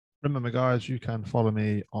Remember, guys, you can follow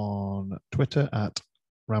me on Twitter at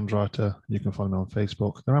Ramswriter. You can follow me on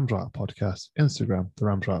Facebook, the Ramswriter Podcast, Instagram, the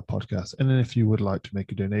Ramswriter Podcast. And then if you would like to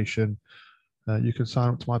make a donation, you can sign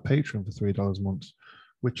up to my Patreon for $3 a month,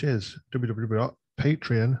 which is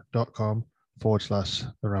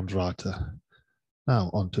www.patreon.com/the Ramswriter.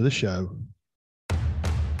 Now, on to the show.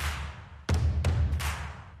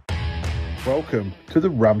 Welcome to the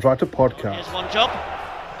Ramswriter Podcast. Here's one job.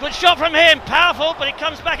 Good shot from him, powerful, but it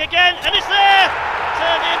comes back again, and it's there!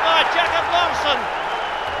 Turned in by Jacob Laursen.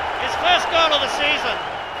 His first goal of the season.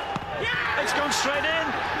 Yeah! It's gone straight in.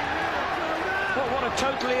 But what a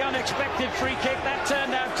totally unexpected free kick that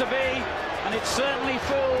turned out to be, and it certainly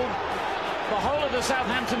fooled the whole of the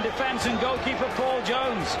Southampton defence and goalkeeper Paul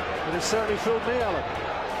Jones. And it certainly fooled me, Alan,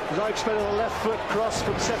 because I expected a left foot cross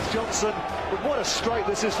from Seth Johnson, but what a strike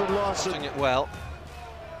this is from Laursen. Doing it well.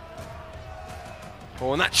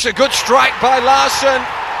 Oh, and that's a good strike by Laursen,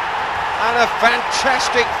 and a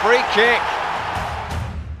fantastic free kick.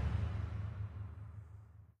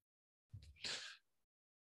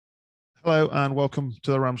 Hello and welcome to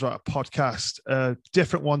the Ramswriter Podcast.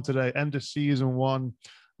 Different one today, end of season one.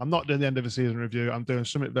 I'm not doing the end of the season review. I'm doing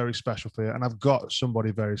something very special for you, and I've got somebody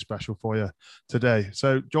very special for you today.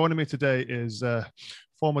 So joining me today is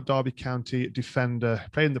former Derby County defender,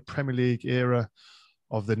 played in the Premier League era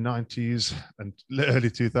of the 90s and early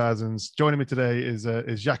 2000s. Joining me today is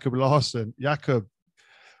Jacob Laursen. Jacob,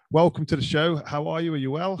 welcome to the show. How are you? Are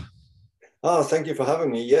you well? Oh, thank you for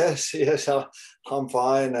having me. Yes, I'm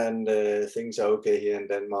fine, and things are okay here in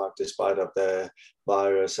Denmark despite of the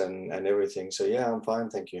virus and everything. So yeah, I'm fine,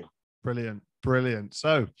 thank you. Brilliant.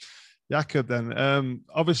 So, Jacob, then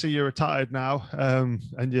obviously you're retired now, and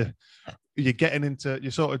you're getting into, you're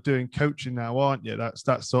sort of doing coaching now, aren't you?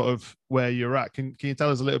 That's sort of where you're at. Can you tell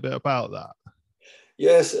us a little bit about that?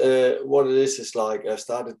 Yes, what it is like I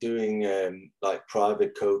started doing like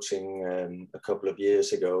private coaching a couple of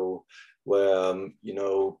years ago, where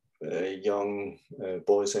young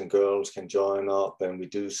boys and girls can join up, and we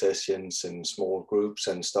do sessions in small groups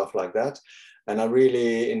and stuff like that. And I'm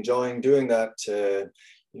really enjoying doing that.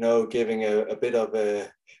 Giving a bit of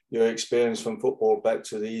your experience from football back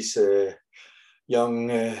to these young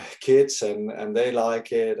kids, and they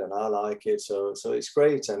like it, and I like it. So it's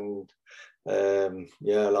great. And I'm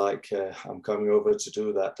coming over to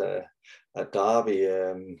do that at Derby.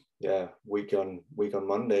 Week on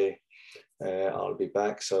Monday. I'll be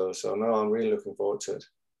back. So no, I'm really looking forward to it.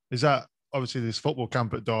 Is that obviously this football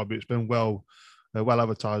camp at Derby? It's been well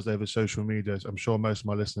advertised over social media. I'm sure most of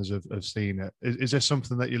my listeners have seen it. Is this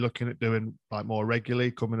something that you're looking at doing like more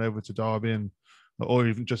regularly, coming over to Derby or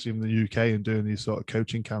even the UK and doing these sort of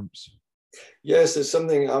coaching camps? Yes, it's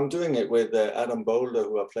something I'm doing it with Adam Boulder,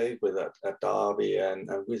 who I played with at Derby, and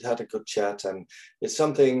we've had a good chat, and it's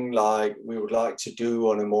something like we would like to do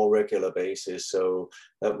on a more regular basis, so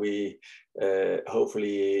that we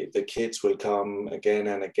hopefully the kids will come again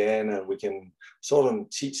and again, and we can sort of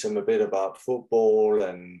teach them a bit about football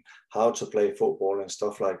and how to play football and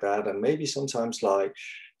stuff like that, and maybe sometimes like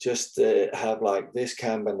just have like this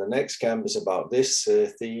camp and the next camp is about this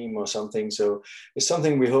theme or something. So it's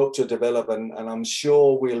something we hope to develop, and I'm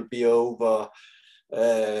sure we'll be over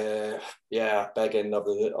back end of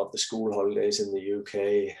the school holidays in the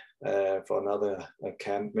UK for another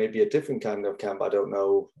camp, maybe a different kind of camp. I don't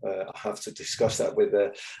know. I have to discuss that with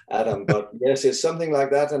Adam. But yes, it's something like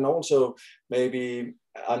that. And also maybe,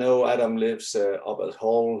 I know Adam lives up at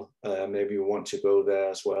Hull. Maybe we want to go there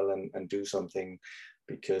as well and do something,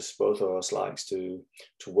 because both of us likes to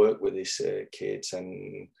work with these kids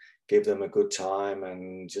and give them a good time,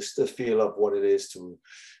 and just the feel of what it is to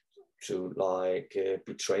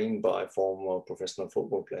be trained by former professional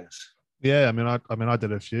football players. Yeah, I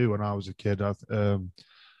did a few when I was a kid. I'm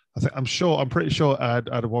pretty sure I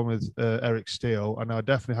had one with Eric Steele, and I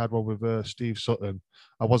definitely had one with Steve Sutton.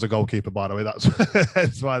 I was a goalkeeper, by the way. That's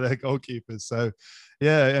why they're goalkeepers. So,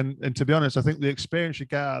 yeah, and to be honest, I think the experience you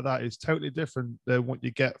get out of that is totally different than what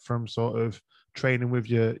you get from sort of training with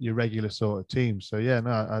your regular sort of team. So, yeah,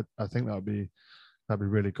 no, I think that'd be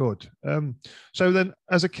really good. So then,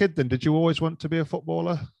 as a kid, then did you always want to be a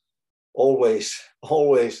footballer? Always.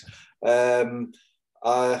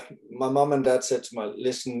 My mom and dad said to me,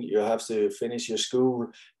 listen, you have to finish your school,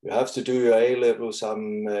 you have to do your A-levels.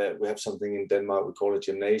 We have something in Denmark, we call it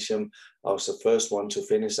gymnasium. I was the first one to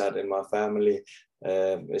finish that in my family.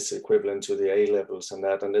 It's equivalent to the A-levels and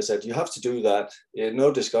that. And they said, you have to do that,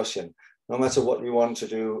 no discussion. No matter what you want to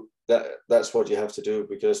do, that's what you have to do.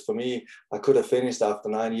 Because for me, I could have finished after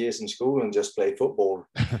 9 years in school and just played football.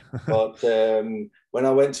 But when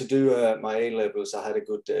I went to do my A-levels, I had a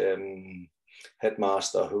good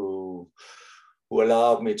headmaster who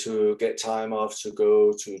allowed me to get time off to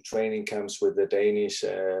go to training camps with the Danish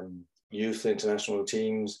youth international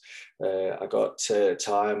teams. I got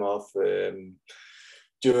time off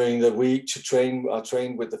during the week to train. I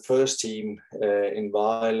trained with the first team in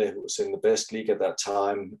Vejle, who was in the best league at that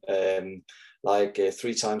time,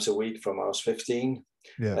 3 times a week from I was 15.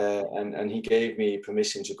 Yeah. And he gave me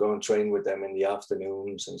permission to go and train with them in the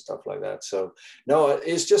afternoons and stuff like that. So no,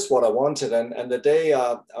 it's just what I wanted. And the day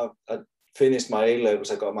I finished my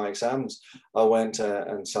A-levels, I got my exams, I went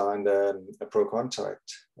and signed a pro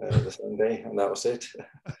contract the same day, and that was it.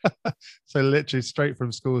 So literally straight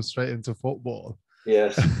from school, straight into football.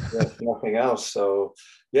 Yes, nothing else. So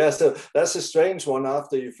yeah, so that's a strange one.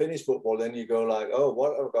 After you finish football, then you go like, oh,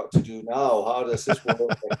 what have I got to do now? How does this work?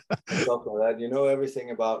 And stuff like that. You know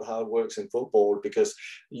everything about how it works in football because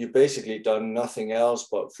you've basically done nothing else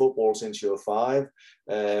but football since you were 5.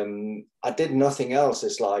 I did nothing else.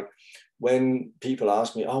 It's like when people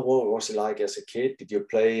ask me, oh, what was it like as a kid? Did you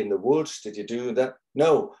play in the woods? Did you do that?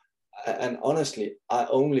 No. And honestly, I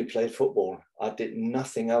only played football. I did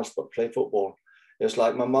nothing else but play football. It was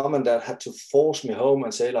like my mom and dad had to force me home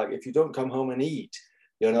and say, like, if you don't come home and eat,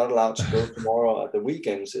 you're not allowed to go tomorrow at the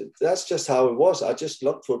weekends. That's just how it was. I just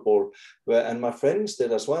loved football, and my friends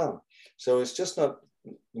did as well. So it's just not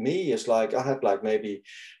me. It's like I had like maybe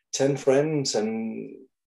 10 friends, and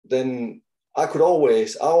then I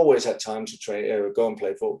always had time to train, go and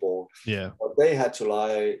play football. Yeah. But they had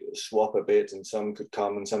to swap a bit, and some could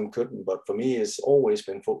come and some couldn't. But for me, it's always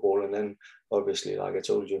been football. And then obviously, like I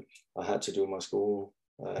told you, I had to do my school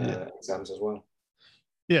exams as well.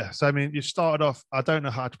 Yeah. So, I mean, you started off, I don't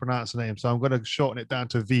know how to pronounce the name, so I'm going to shorten it down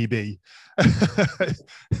to VB.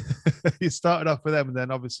 You started off with them and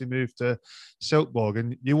then obviously moved to Silkeborg,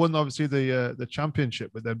 and you won obviously the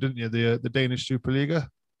championship with them, didn't you? The Danish Superliga.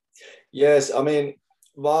 Yes, I mean,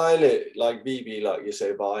 Vejle, like VB, like you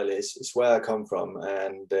say, Vejle is where I come from.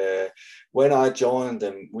 And when I joined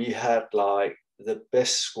them, we had like the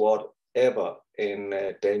best squad ever in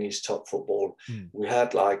Danish top football. We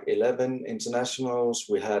had like 11 internationals.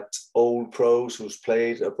 We had old pros who's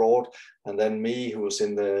played abroad, and then me, who was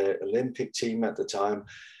in the Olympic team at the time.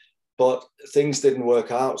 But things didn't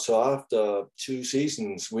work out. So after 2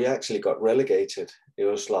 seasons, we actually got relegated. It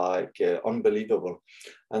was like unbelievable.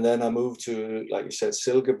 And then I moved to, like you said,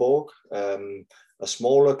 Silkeborg, a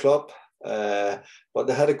smaller club. But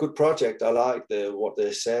they had a good project. I liked what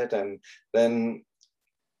they said. And then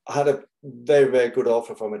I had a very, very good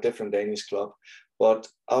offer from a different Danish club. But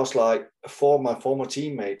I was like, for my former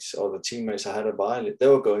teammates, or the teammates I had at Vejle, they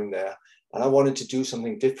were going there. And I wanted to do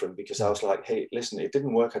something different because I was like, hey, listen, it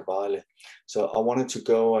didn't work at Vejle. So I wanted to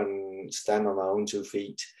go and stand on my own 2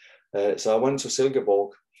 feet. So I went to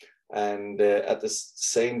Silkeborg, and at the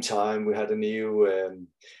same time, we had a new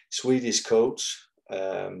Swedish coach.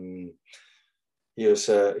 He's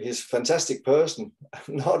a fantastic person,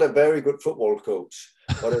 not a very good football coach,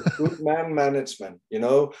 but a good man management, you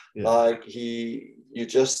know, like you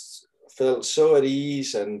just felt so at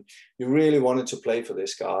ease, and you really wanted to play for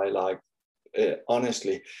this guy, like,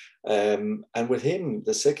 honestly. And with him,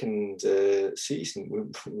 the second season, we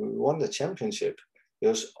won the championship. It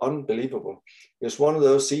was unbelievable. It was one of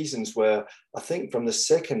those seasons where I think from the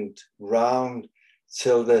second round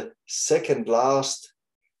till the second last,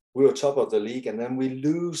 we were top of the league, and then we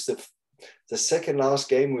lose the second last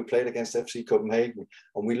game we played against FC Copenhagen,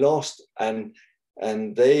 and we lost, and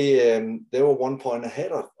they were 1 point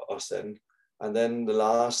ahead of us then. And then the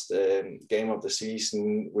last game of the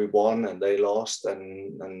season, we won and they lost,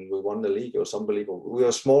 and we won the league. It was unbelievable. We were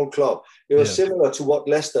a small club. It was similar to what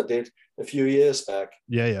Leicester did a few years back.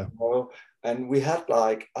 Yeah. You know? And we had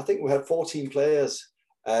I think we had 14 players,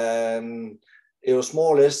 and it was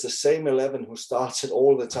more or less the same 11 who started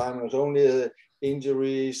all the time. It was only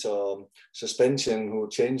injuries or suspension who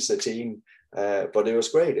changed the team. But it was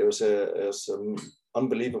great. It was an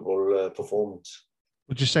unbelievable performance.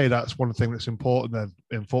 Would you say that's one thing that's important then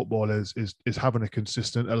in football is having a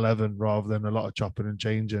consistent 11 rather than a lot of chopping and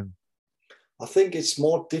changing? I think it's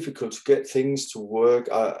more difficult to get things to work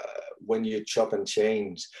when you chop and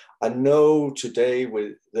change. I know today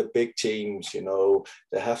with the big teams, you know,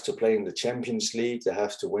 they have to play in the Champions League, they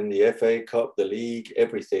have to win the FA Cup, the league,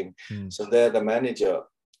 everything. So they're the manager.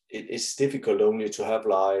 It's difficult only to have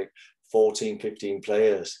like 14, 15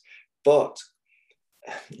 players. But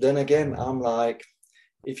then again, I'm like,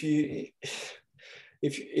 if you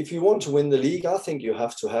want to win the league, I think you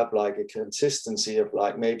have to have like a consistency of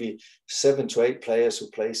like maybe 7 to 8 players who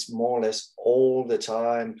plays more or less all the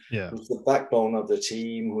time, who's the backbone of the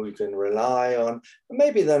team, who you can rely on. And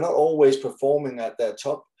maybe they're not always performing at their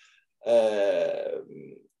top,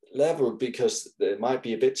 level because they might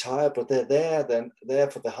be a bit tired, but they're there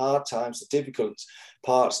for the hard times, the difficult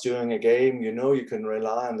parts during a game. You know, you can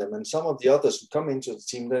rely on them. And some of the others who come into the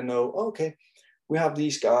team, they know, okay, we have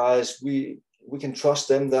these guys, we can trust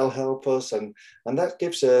them, they'll help us, and that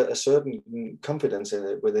gives a certain confidence in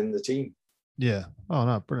it within the team. Yeah. Oh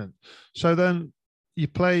no, brilliant. So then you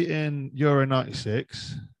play in Euro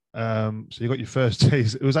 '96. So you got your first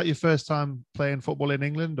days. Was that your first time playing football in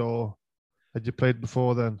England, or had you played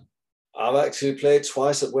before then? I've actually played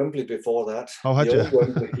twice at Wembley before that. Oh, had you?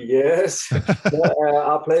 Wembley, yes.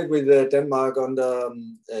 I played with Denmark under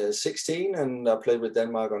 16, and I played with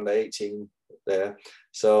Denmark under 18 there.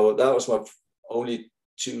 So that was my only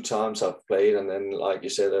 2 times I've played. And then, like you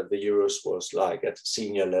said, the Euros was like at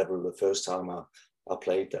senior level the first time I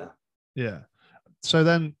played there. Yeah. So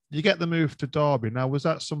then you get the move to Derby. Now, was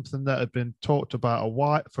that something that had been talked about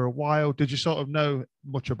for a while? Did you sort of know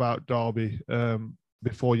much about Derby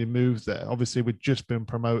before you moved there? Obviously, we'd just been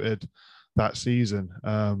promoted that season.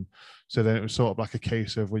 So then it was sort of like a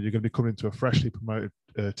case of, well, you're going to be coming to a freshly promoted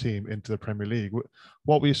team into the Premier League.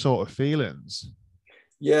 What were your sort of feelings?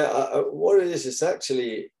 Yeah, what it is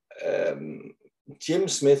actually Jim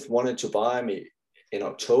Smith wanted to buy me in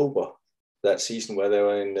October that season where they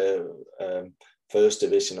were in the first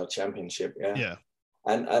division or championship. Yeah.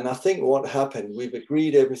 And I think what happened, we've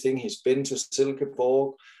agreed everything. He's been to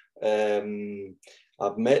Silkeborg.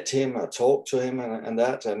 I've met him, I talked to him and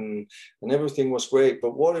everything was great.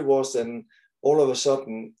 But what it was then, all of a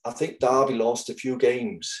sudden, I think Derby lost a few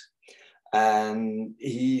games. And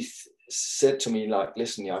he said to me, like,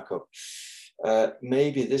 listen, Jacob,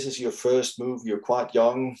 maybe this is your first move. You're quite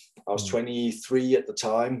young. I was 23 at the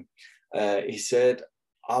time. He said,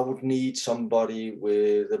 I would need somebody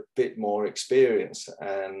with a bit more experience.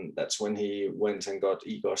 And that's when he went and got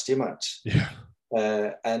Igor Stimac. Yeah.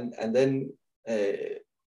 And then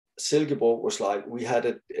Silkeborg was like, we had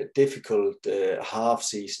a difficult half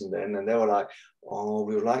season then, and they were like, oh,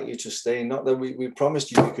 we would like you to stay. Not that we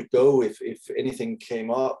promised you could go if anything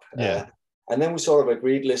came up. Yeah. And then we sort of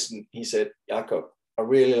agreed, listen, he said, Jacob, I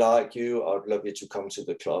really like you. I'd love you to come to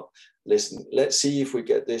the club. Listen, let's see if we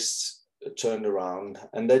get this turned around.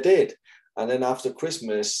 And they did. And then after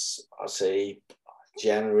Christmas, I'd say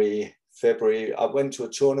January, February, I went to a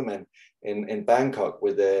tournament in Bangkok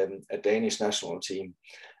with a Danish national team.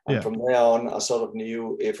 And from there on, I sort of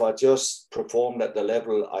knew if I just performed at the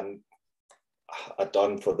level I'd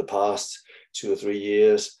done for the past 2 or 3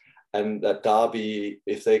 years, and that Derby,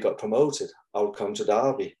 if they got promoted, I would come to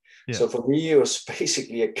Derby. Yeah. So for me, it was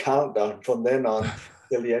basically a countdown from then on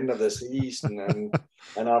till the end of the season.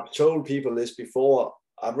 And I've told people this before.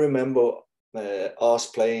 I remember us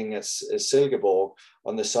playing at Silkeborg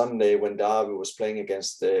on the Sunday when Derby was playing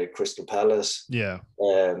against Crystal Palace. Yeah.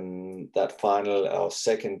 That final or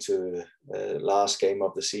second to last game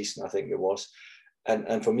of the season, I think it was.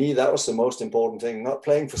 And for me, that was the most important thing, not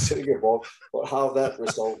playing for Silkeborg, but how that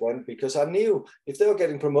result went, because I knew if they were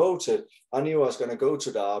getting promoted, I knew I was going to go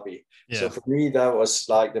to Derby. Yeah. So for me, that was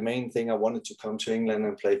like the main thing. I wanted to come to England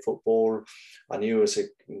and play football. I knew it was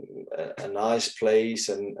a nice place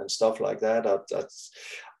and stuff like that.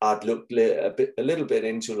 I'd looked a little bit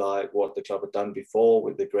into like what the club had done before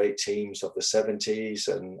with the great teams of the 70s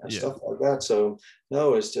and stuff like that. So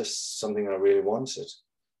no, it's just something I really wanted.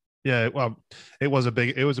 Yeah, well, it was a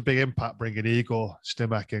big impact bringing Igor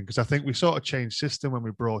Stimac in, because I think we sort of changed system when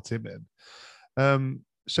we brought him in.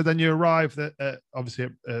 So then you arrived at obviously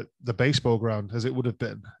at the baseball ground, as it would have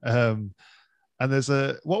been. And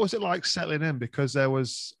what was it like settling in? Because there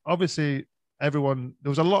was obviously there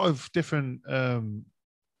was a lot of different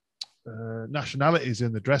nationalities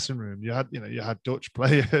in the dressing room. You had Dutch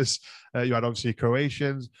players, you had obviously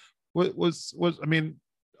Croatians. I mean,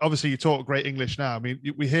 obviously you talk great English now. I mean,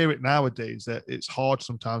 we hear it nowadays that it's hard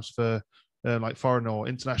sometimes for like foreign or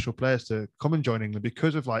international players to come and join England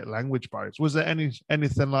because of like language barriers. Was there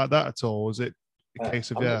anything like that at all? Was it a case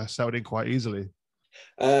of settled in quite easily?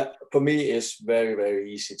 For me, it's very,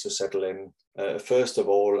 very easy to settle in. First of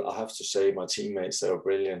all, I have to say my teammates, they were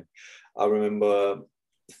brilliant. I remember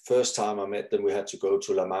the first time I met them, we had to go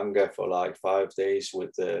to La Manga for like 5 days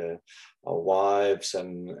with our wives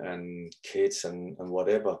and kids and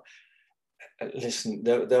whatever. Listen,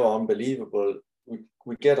 they were unbelievable.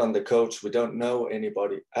 We get on the coach, we don't know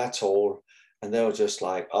anybody at all, and they were just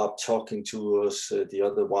like up talking to us. The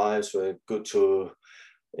other wives were good to,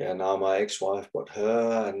 now my ex-wife, but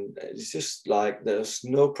her, and it's just like there's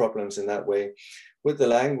no problems in that way. With the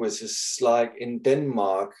language, it's like in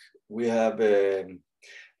Denmark, we have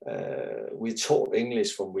we taught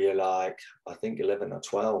English from we were like, I think 11 or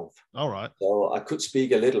 12. All right. So I could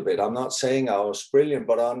speak a little bit. I'm not saying I was brilliant,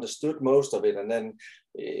 but I understood most of it. And then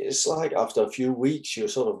it's like after a few weeks, you're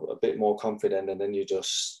sort of a bit more confident, and then you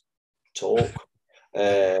just talk.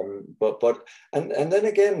 And then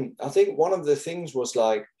again, I think one of the things was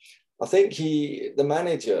like, I think the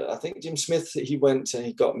manager, I think Jim Smith, he went and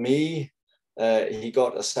he got me, he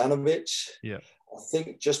got Asanovic. Yeah. I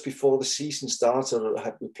think just before the season started,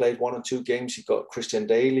 we played 1 or 2 games, he got Christian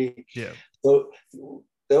Daly. Yeah. So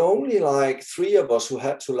there were only like 3 of us who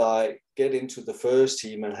had to like get into the first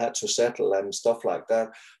team and had to settle and stuff like that.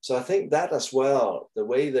 So I think that as well, the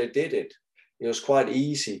way they did it, it was quite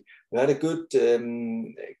easy. We had a good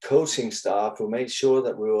coaching staff who made sure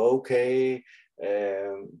that we were okay.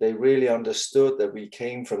 They really understood that we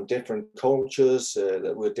came from different cultures,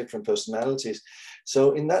 that we're different personalities.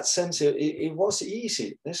 So in that sense, it was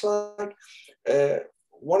easy. It's like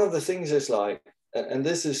one of the things is like, and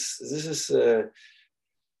this is the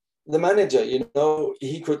manager. You know,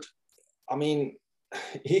 he could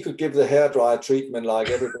give the hairdryer treatment like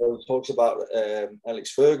everybody talks about.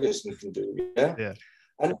 Alex Ferguson can do. Yeah. Yeah.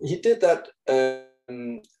 And he did that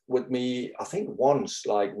with me, I think once.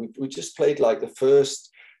 Like we just played like the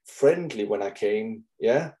first friendly when I came.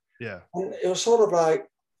 Yeah. Yeah. And it was sort of like,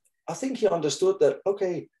 I think he understood that,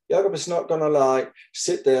 okay, Jacob is not going to like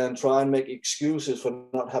sit there and try and make excuses for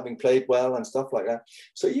not having played well and stuff like that.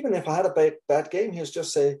 So even if I had a bad game, he was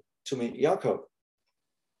just say to me, Jacob,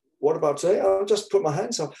 what about today? I'll just put my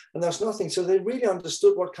hands up, and there's nothing. So they really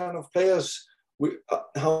understood what kind of players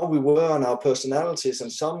how we were and our personalities.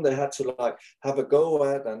 And some they had to like have a go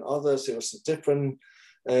at, and others it was a different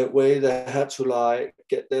way they had to like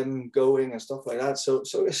get them going and stuff like that. So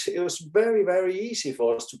it was very, very easy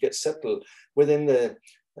for us to get settled within the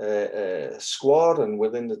squad and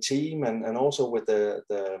within the team, and also with the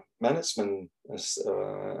management and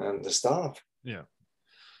the staff. Yeah.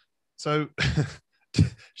 So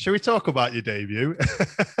shall we talk about your debut?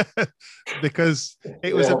 Because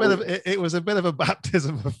it was a bit of a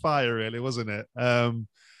baptism of fire, really, wasn't it?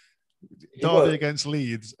 Derby against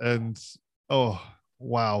Leeds, and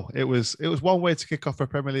wow, it was one way to kick off a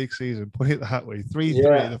Premier League season. Put it that way,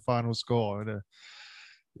 3-3 the final score, and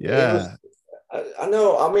yeah. I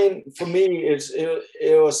know. I mean, for me,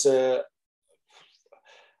 it was.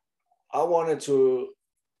 I wanted to.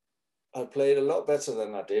 I played a lot better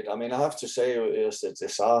than I did. I mean, I have to say it was a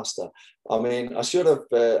disaster. I mean, I should have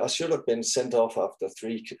been sent off after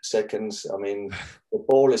 3 seconds. I mean, the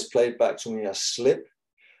ball is played back to me, I slip,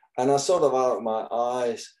 and I sort of out of my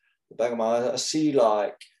eyes, the back of my eyes, I see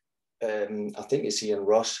like, I think it's Ian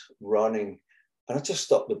Rush running, and I just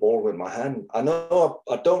stopped the ball with my hand. I know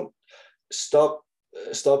I don't stop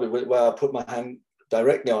it with where I put my hand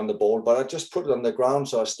directly on the ball, but I just put it on the ground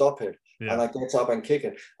so I stop it. Yeah. And I get up and kick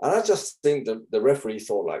it. And I just think the referee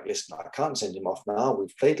thought like, listen, I can't send him off now.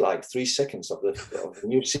 We've played like 3 seconds of the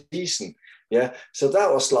new season. Yeah. So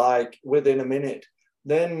that was like within a minute.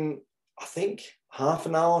 Then I think half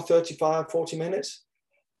an hour, 35, 40 minutes,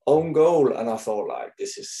 own goal. And I thought like,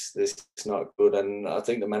 this is not good. And I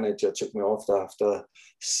think the manager took me off after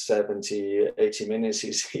 70, 80 minutes.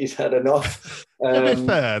 He's had enough. To be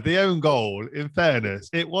fair, the own goal, in fairness,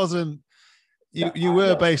 it wasn't, You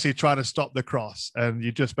were basically trying to stop the cross, and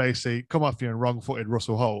you just basically come off your wrong-footed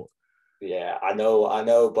Russell Holt. Yeah, I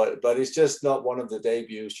know, but it's just not one of the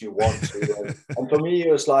debuts you want to. And for me,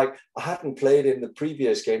 it was like I hadn't played in the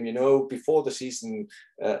previous game. You know, before the season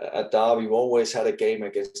at Derby, we always had a game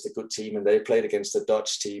against a good team, and they played against the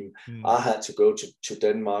Dutch team. I had to go to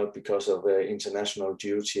Denmark because of international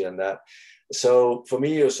duty and that. So for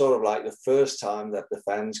me, it was sort of like the first time that the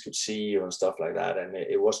fans could see you and stuff like that, and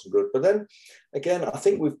it wasn't good. But then again, I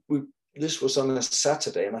think this was on a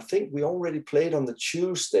Saturday, and I think we already played on the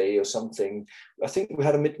Tuesday or something. I think we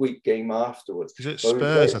had a midweek game afterwards. Is it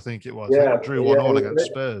Spurs? I think it was. Yeah, we drew 1-1 against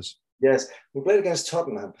Spurs. Yes, we played against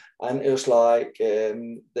Tottenham, and it was like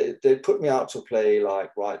they put me out to play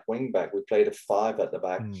like right wing back. We played a 5 at the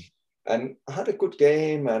back, and I had a good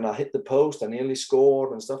game, and I hit the post, and nearly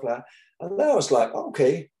scored and stuff like that. And then I was like,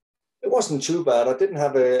 okay, it wasn't too bad. I didn't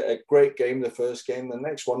have a great game the first game. The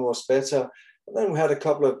next one was better. And then we had a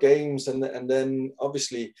couple of games. And then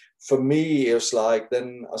obviously for me, it was like,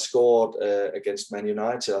 then I scored against Man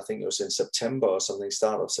United. I think it was in September or something,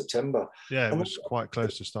 start of September. Yeah, it was quite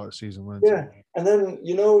close to start the season, wasn't it? Yeah. And then,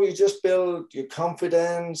 you just build your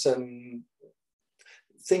confidence, and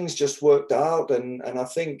things just worked out. And I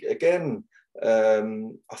think, again,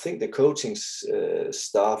 I think the coaching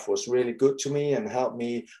staff was really good to me and helped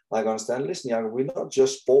me like understand, listen, Jacob, we not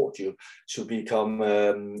just bought you to become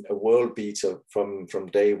a world beater from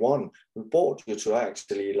day one. We bought you to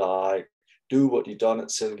actually like do what you've done at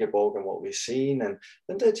Silkeborg and what we've seen. And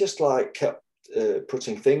they just like kept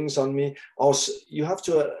putting things on me. Also, you have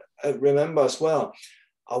to remember as well,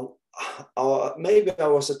 maybe I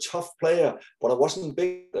was a tough player, but I wasn't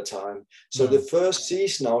big at the time. So the first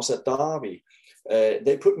season I was at Derby,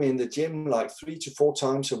 they put me in the gym like 3 to 4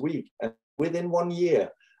 times a week. And within 1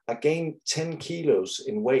 year, I gained 10 kilos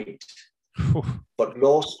in weight, but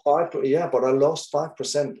lost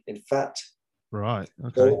 5% in fat. Right.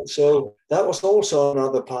 Okay. So that was also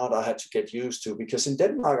another part I had to get used to, because in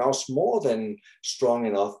Denmark I was more than strong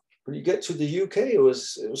enough. When you get to the UK, it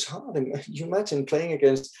was hard. You imagine playing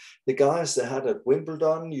against the guys they had at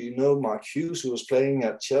Wimbledon. You know, Mark Hughes, who was playing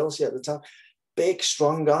at Chelsea at the time. Big,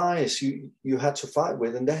 strong guys you had to fight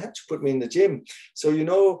with, and they had to put me in the gym. So, you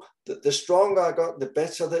know, the stronger I got, the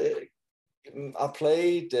better I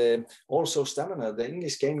played. Also stamina. The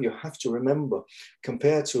English game, you have to remember,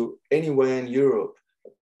 compared to anywhere in Europe,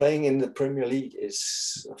 playing in the Premier League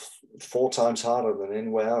is 4 times harder than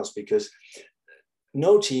anywhere else, because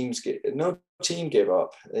no team give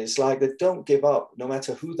up. It's like they don't give up no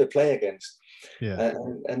matter who they play against. Yeah.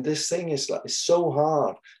 And this thing is like, it's so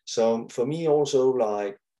hard. So for me also,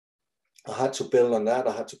 like, I had to build on that.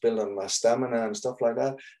 I had to build on my stamina and stuff like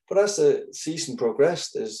that. But as the season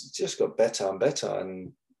progressed, it's just got better and better.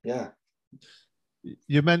 And yeah.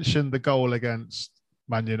 You mentioned the goal against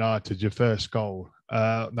Man United, your first goal.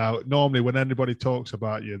 Now, normally when anybody talks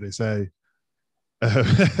about you, they say,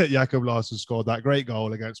 Jacob Laursen scored that great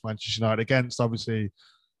goal against Manchester United, against obviously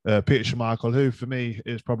Peter Schmeichel, who for me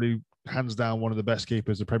is probably hands down one of the best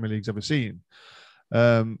keepers the Premier League's ever seen.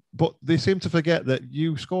 But they seem to forget that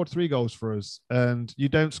you scored 3 goals for us and you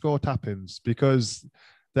don't score tap-ins, because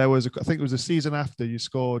there was, I think it was a season after, you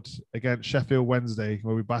scored against Sheffield Wednesday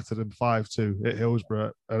where we battered them 5-2 at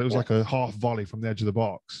Hillsborough, and it was like a half volley from the edge of the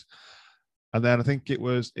box. And then I think it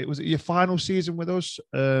was your final season with us.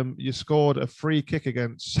 You scored a free kick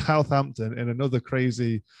against Southampton in another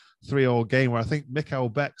crazy 3-3 game where I think Mikael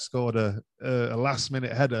Beck scored a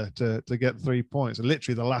last-minute header to get 3 points, and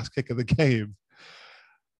literally the last kick of the game.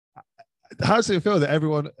 How does it feel that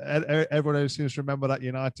everyone seems to remember that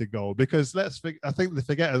United goal? Because I think they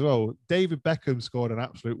forget as well, David Beckham scored an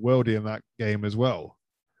absolute worldie in that game as well.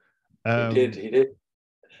 He did.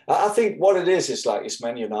 I think what it is like, it's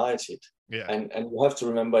Man United. Yeah. And you have to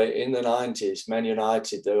remember, in the 90s, Man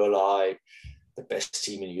United, they were like the best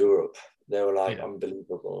team in Europe. They were like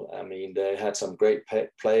unbelievable. I mean, they had some great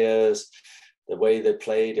players. The way they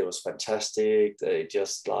played, it was fantastic. They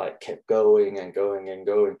just like kept going and going and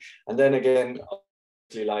going. And then again,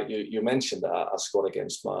 like you mentioned, I scored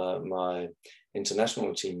against my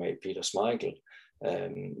international teammate, Peter Schmeichel.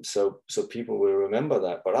 So people will remember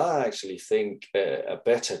that. But I actually think a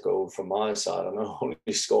better goal from my side, I not only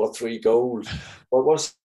scored 3 goals, but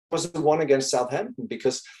was the one against Southampton,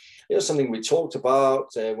 because it was something we talked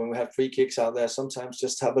about when we have free kicks out there. Sometimes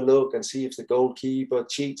just have a look and see if the goalkeeper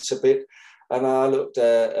cheats a bit. And I looked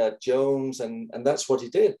at Jones, and that's what he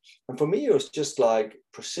did. And for me, it was just like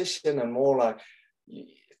precision and more like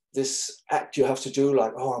this act you have to do,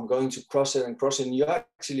 like, oh, I'm going to cross it. And you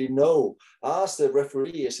actually know. I asked the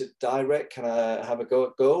referee, is it direct? Can I have a go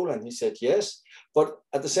at goal? And he said yes. But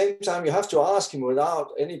at the same time, you have to ask him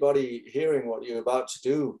without anybody hearing what you're about to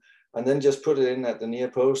do, and then just put it in at the near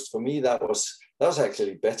post. For me, that was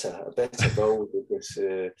actually a better goal, because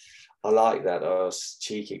I like that.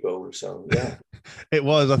 Cheeky goal. So yeah. It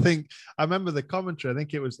was. I remember the commentary. I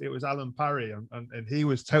think it was Alan Parry, and he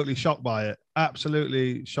was totally shocked by it,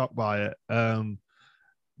 absolutely shocked by it,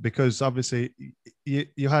 because obviously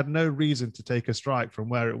you had no reason to take a strike from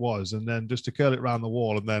where it was, and then just to curl it around the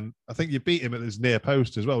wall, and then I think you beat him at his near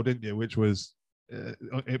post as well, didn't you? Which was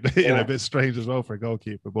a bit strange as well for a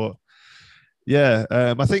goalkeeper, but yeah,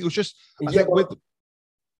 I think it was just.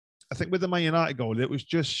 I think with the Man United goal, it was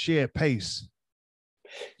just sheer pace.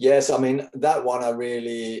 Yes, I mean, that one I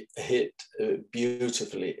really hit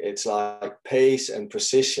beautifully. It's like pace and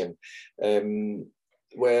precision.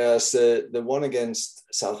 Whereas the one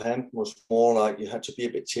against Southampton was more like you had to be a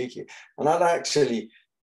bit cheeky. And I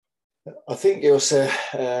think it was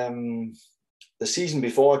the season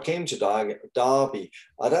before I came to Derby,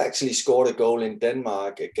 I'd actually scored a goal in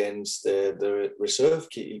Denmark against the reserve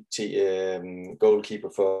goalkeeper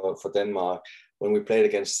for Denmark when we played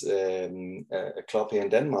against a club here in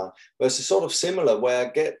Denmark. But it's sort of similar, where I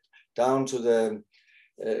get down to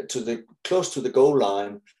close to the goal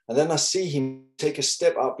line, and then I see him take a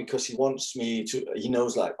step up because he wants me to. He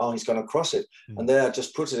knows like, oh, he's going to cross it, and then I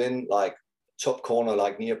just put it in like top corner,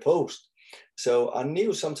 like near post. So I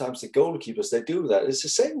knew sometimes the goalkeepers, they do that. It's the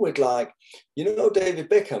same with like, David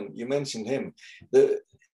Beckham. You mentioned him.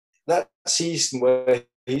 That season where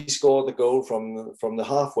he scored the goal from the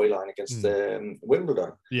halfway line against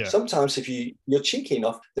Wimbledon. Yeah. Sometimes if you're cheeky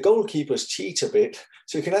enough, the goalkeepers cheat a bit.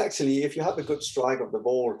 So you can actually, if you have a good strike of the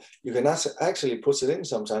ball, you can actually put it in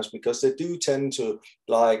sometimes, because they do tend to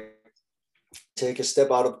like take a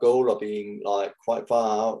step out of goal or being like quite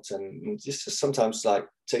far out, and just sometimes like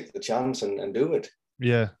take the chance and do it.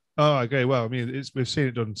 Yeah. Oh, I agree. Well, I mean, we've seen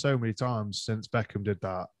it done so many times since Beckham did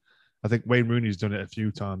that. I think Wayne Rooney's done it a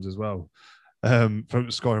few times as well, from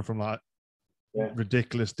scoring from like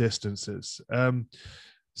ridiculous distances.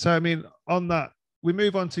 So, I mean, on that, we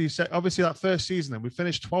move on to, obviously, that first season, then we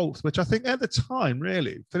finished 12th, which I think at the time,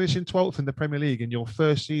 really, finishing 12th in the Premier League in your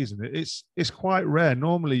first season, it's quite rare.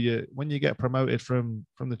 Normally, when you get promoted from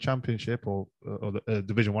the Championship or the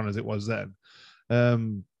Division 1 as it was then,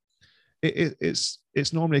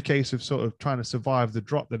 it's normally a case of sort of trying to survive the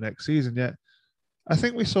drop the next season. Yet I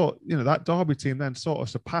think we saw, that Derby team then sort of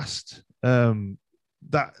surpassed that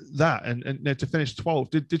and to finish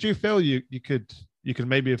 12th. Did you feel you could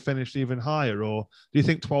maybe have finished even higher, or do you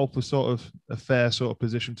think 12th was sort of a fair sort of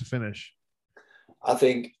position to finish? I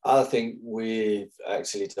think we've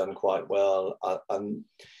actually done quite well, and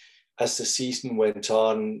as the season went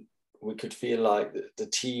on, we could feel like the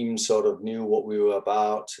team sort of knew what we were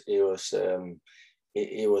about. It was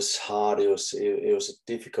hard. It was a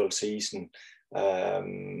difficult season.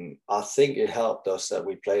 I think it helped us that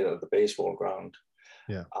we played at the baseball ground.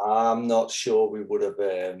 Yeah, I'm not sure we would have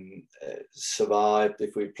survived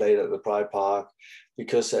if we played at the Pride Park,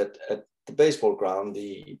 because at the baseball ground,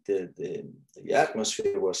 the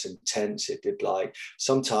atmosphere was intense. It did, like,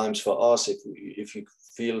 sometimes for us, if you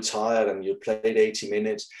feel tired and you played 80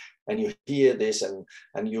 minutes and you hear this and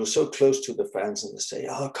you're so close to the fans and they say,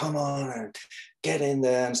 oh, come on and get in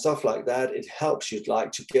there and stuff like that, it helps you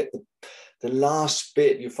like to get the last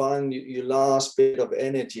bit. You find your last bit of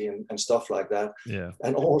energy and stuff like that. Yeah.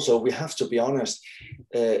 And also, we have to be honest,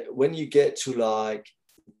 when you get to like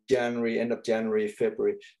January, end of January,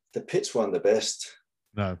 February, the pitch weren't the best.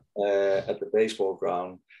 No. At the baseball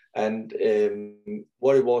ground. And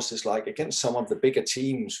what it was is like against some of the bigger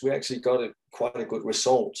teams, we actually got quite a good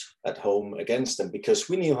result at home against them because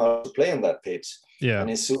we knew how to play on that pitch. Yeah. And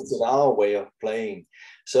it suited our way of playing.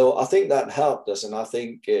 So I think that helped us. And I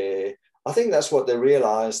think that's what they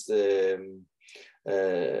realized, the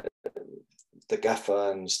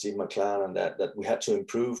gaffer and Steve McLaren, and that we had to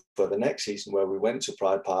improve for the next season where we went to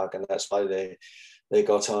Pride Park. And that's why they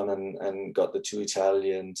got on and got the 2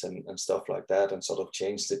 Italians and stuff like that, and sort of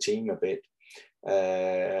changed the team a bit,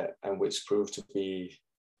 and which proved to be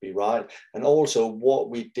right. And also what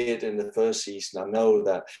we did in the first season, I know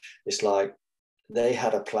that it's like they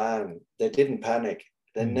had a plan. They didn't panic.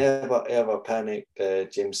 They never, ever panicked,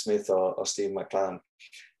 Jim Smith or Steve McLaren.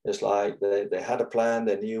 It's like they had a plan.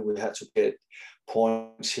 They knew we had to get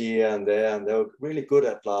points here and there, and they were really good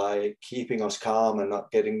at like keeping us calm and not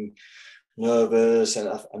getting nervous. And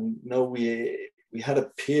I know we had a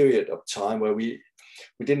period of time where we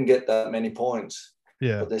didn't get that many points.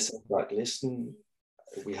 Yeah. But they said, like, listen,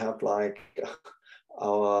 we have like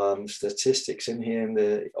our statistics in here in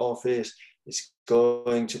the office. It's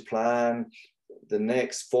going to plan the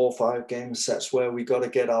next 4 or 5 games. That's where we got to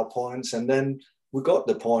get our points. And then we got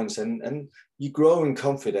the points, and you grow in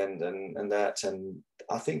confidence and that. And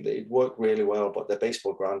I think that it worked really well, but the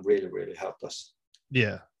baseball ground really, really helped us.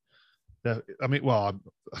 Yeah. I mean,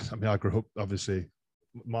 I grew up, obviously,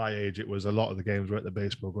 my age, it was a lot of the games were at the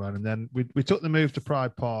baseball ground. And then we took the move to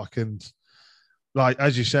Pride Park. And like,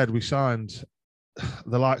 as you said, we signed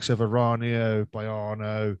the likes of Aranio,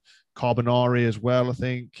 Baiano, Carbonari as well, I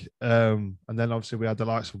think. And then obviously we had the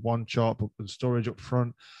likes of One Chop and Sturridge up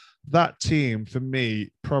front. That team, for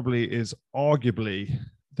me, probably is arguably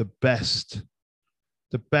the best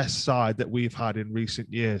side that we've had in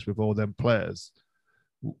recent years with all them players.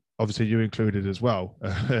 Obviously, you included as well.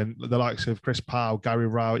 And the likes of Chris Powell, Gary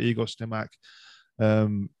Rao, Igor Stimac,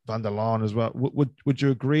 Van der Laan as well. Would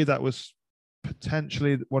you agree that was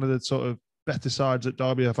potentially one of the sort of better sides that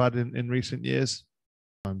Derby have had in recent years?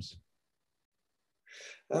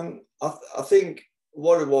 I think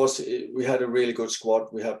what it was, we had a really good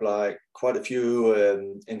squad. We have like quite a few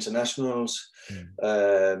internationals.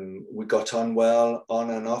 We got on well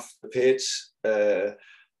on and off the pitch.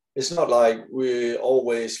 it's not like we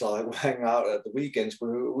always like hang out at the weekends.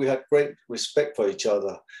 We had great respect for each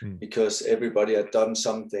other because everybody had done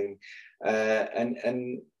something,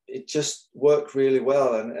 and it just worked really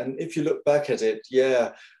well. And if you look back at it,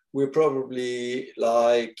 yeah, we're probably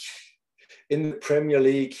like in the Premier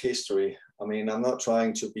League history. I mean, I'm not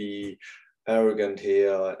trying to be arrogant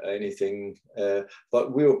here or anything,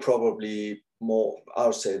 but we were probably more, I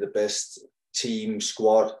would say, the best team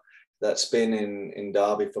squad that's been in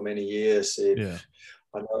Derby for many years. I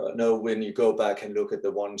know when you go back and look at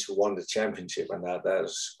the ones who won the championship, and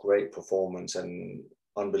that's great performance and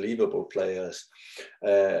unbelievable players.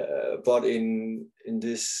 But in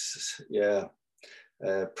this,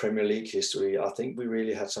 Premier League history, I think we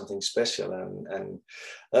really had something special, and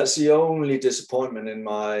that's the only disappointment in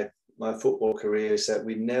my football career, is that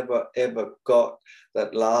we never ever got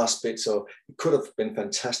that last bit. So it could have been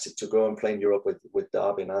fantastic to go and play in Europe with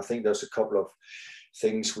Derby, and I think there's a couple of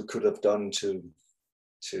things we could have done to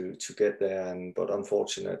get there, but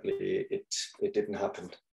unfortunately it didn't happen.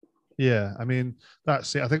 Yeah, I mean,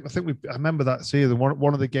 that's it. I remember that season.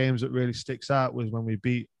 One of the games that really sticks out was when we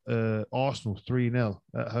beat Arsenal 3-0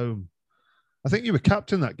 at home. I think you were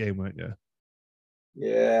captain that game, weren't you?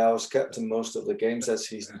 Yeah, I was captain most of the games that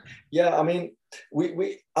season. Yeah, I mean,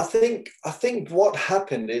 I think what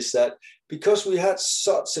happened is that because we had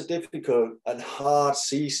such a difficult and hard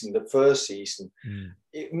season, the first season,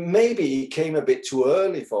 maybe it came a bit too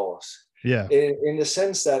early for us. Yeah. In the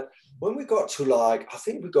sense that when we got to I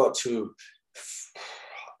think we got to,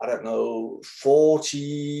 I don't know,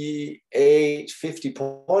 48, 50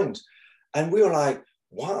 points. And we were like,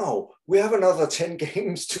 wow, we have another 10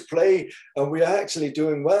 games to play and we are actually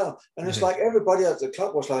doing well. And it's like everybody at the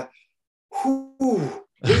club was like,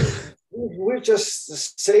 we're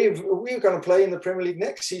just saved. We're going to play in the Premier League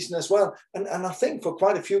next season as well. And I think for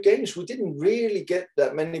quite a few games, we didn't really get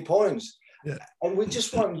that many points. Yeah. And we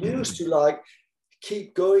just weren't used to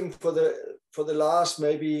keep going for the last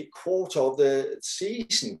maybe quarter of the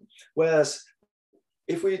season. Whereas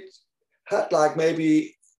if we had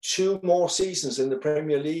maybe 2 more seasons in the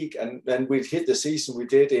Premier League and we'd hit the season we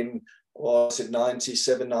did in, was it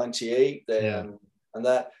 97, 98 there, and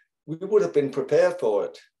that we would have been prepared for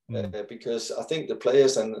it. Because I think the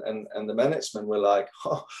players and the management were like,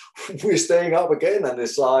 oh, we're staying up again, and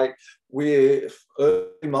it's like we're early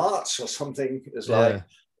March or something. It's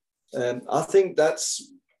and I think that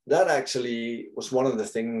actually was one of the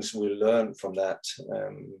things we learned from that.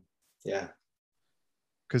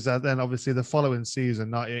 Because then obviously the following season,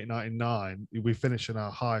 98-99, we finished in our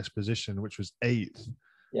highest position, which was 8th.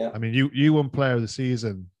 Yeah, I mean, you won Player of the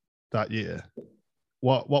Season that year.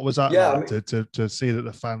 What was that like to see that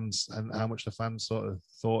the fans and how much the fans sort of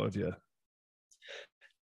thought of you?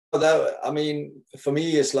 That, I mean, for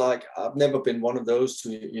me, it's like I've never been one of those to,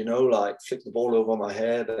 flick the ball over my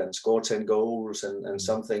head and score 10 goals and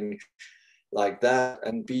something like that,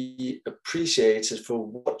 and be appreciated for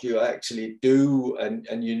what you actually do,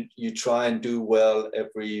 and you try and do well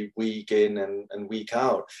every week in and week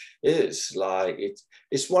out. It's like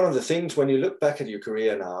it's one of the things when you look back at your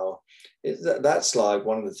career now, that's like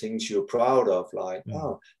one of the things you're proud of.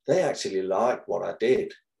 Oh, they actually like what I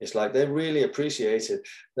did. It's like they really appreciated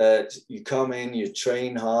that you come in, you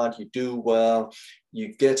train hard, you do well,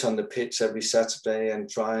 you get on the pitch every Saturday and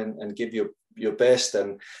try and give your best.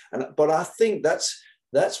 But I think that's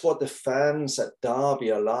what the fans at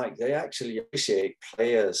Derby are like. They actually appreciate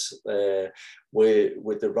players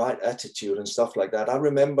with the right attitude and stuff like that. I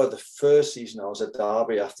remember the first season I was at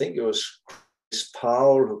Derby, I think it was Chris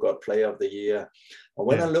Powell who got Player of the Year. And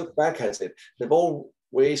when I look back at it, they've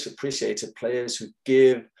always appreciated players who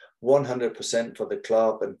give 100% for the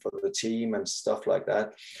club and for the team and stuff like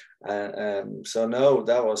that. So no,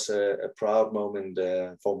 that was a proud moment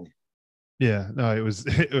for me. Yeah, no, it was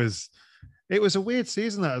a weird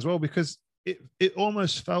season that as well, because it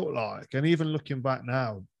almost felt like, and even looking back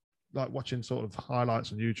now, like watching sort of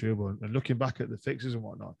highlights on YouTube and looking back at the fixes and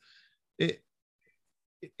whatnot, it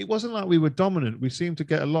wasn't like we were dominant. We seemed to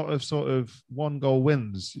get a lot of sort of 1-goal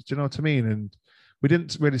wins. Do you know what I mean? And we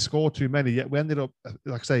didn't really score too many, yet we ended up,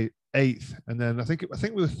 like I say, 8th. And then I think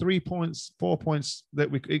we were 3 points, 4 points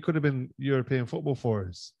that it could have been European football for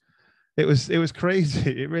us. It was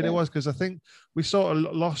crazy. It really was, because I think we sort of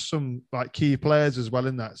lost some key players as well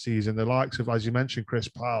in that season. The likes of, as you mentioned, Chris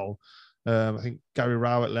Powell. I think Gary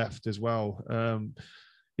Rowett left as well. And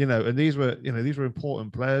these were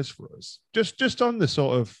important players for us. Just on the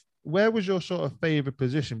sort of, where was your sort of favourite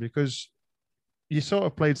position? Because you sort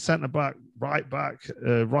of played centre back, right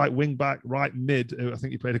wing back, right mid. I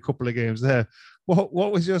think you played a couple of games there. What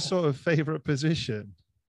was your sort of favourite position?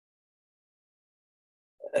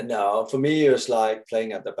 No, for me, it was like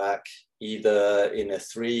playing at the back, either in a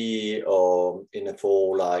 3 or in a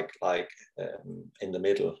 4, in the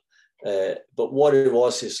middle. But what it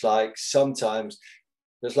was is like sometimes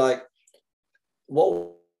it's like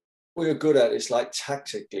what we were good at is like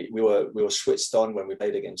tactically we were switched on when we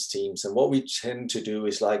played against teams, and what we tend to do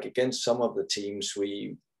is like against some of the teams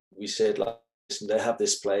we said like, listen, they have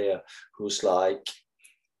this player who's like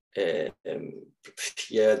the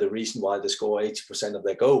reason why they score 80% of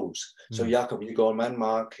their goals. So Jacob, you go and man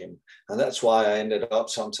mark him, and that's why I ended up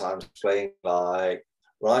sometimes playing like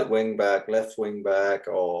right wing back, left wing back,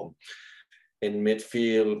 or in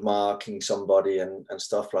midfield marking somebody and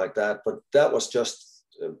stuff like that. But that was just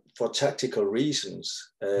for tactical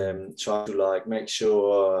reasons, trying to like make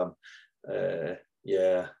sure that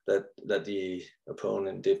the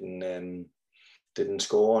opponent didn't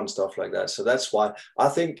score and stuff like that. So that's why I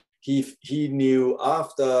think he knew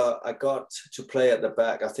after I got to play at the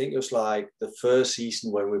back. I think it was like the first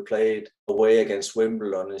season when we played away against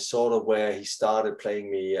Wimbledon is sort of where he started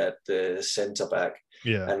playing me at the centre back.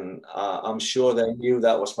 Yeah, and I'm sure they knew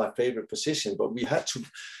that was my favorite position. But we had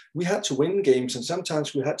to win games, and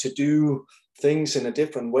sometimes we had to do things in a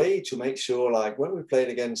different way to make sure, like when we played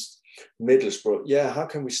against Middlesbrough, how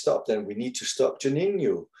can we stop them? We need to stop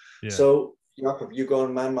Juninho. So Jacob, you go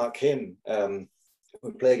and man mark him.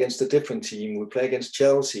 We play against a different team. We play against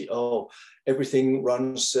Chelsea. Oh, everything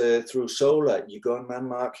runs through Sola. You go and man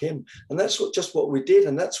mark him. And that's just what we did.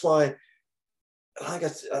 And that's why, like I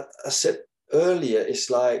said earlier, it's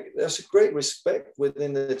like there's a great respect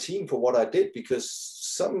within the team for what I did, because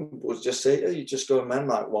some would just say, you just go and man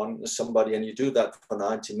mark somebody and you do that for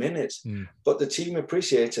 90 minutes. But the team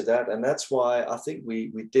appreciated that. And that's why I think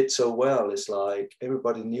we did so well. It's like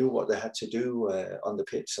everybody knew what they had to do on the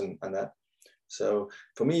pitch and that. So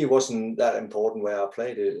for me, it wasn't that important where I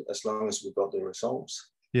played it, as long as we got the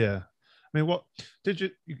results. Yeah. I mean, what did you?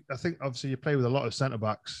 I think obviously you play with a lot of centre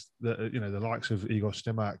backs that the likes of Igor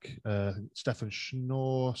Stimac, Stefan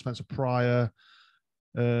Schnorr, Spencer Pryor.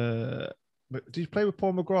 But did you play with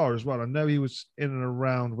Paul McGrath as well? I know he was in and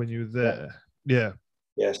around when you were there. Yeah.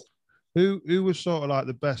 Yes. Who was sort of like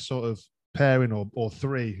the best sort of pairing or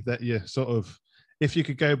three that you sort of, if you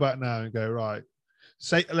could go back now and go, right,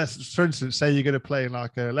 say, for instance, say you're going to play in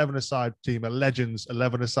like an 11-a-side team, a Legends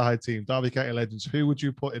 11-a-side team, Derby County Legends, who would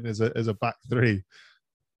you put in as a back three?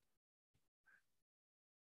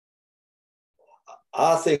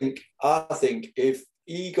 I think if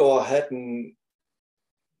Igor hadn't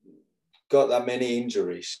got that many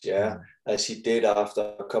injuries, as he did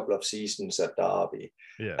after a couple of seasons at Derby,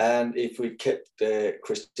 and if we kept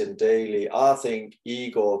Christian Daly, I think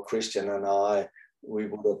Igor, Christian, and we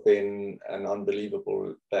would have been an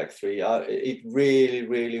unbelievable back three. It really,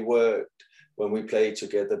 really worked when we played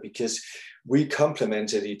together, because we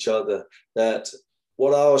complemented each other. That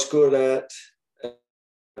what I was good at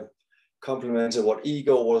complemented what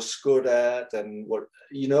Igor was good at, and what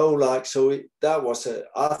I think that was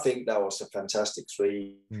a fantastic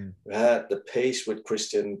three. We had the pace with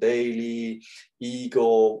Christian Daly,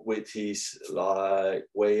 Igor with his like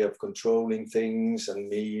way of controlling things, and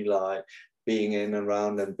me like being in and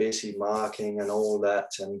around and busy marking and all that,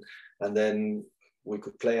 and then we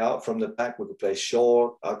could play out from the back. We could play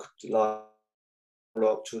short. I could like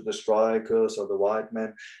up to the strikers or the wide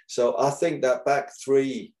men. So I think that back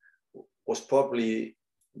three was probably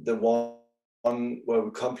the one where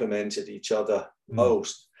we complemented each other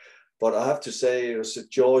most. But I have to say, it was a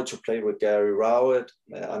joy to play with Gary Rowett.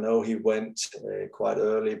 I know he went quite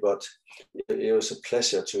early, but it was a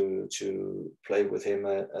pleasure to play with him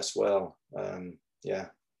as well.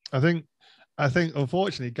 I think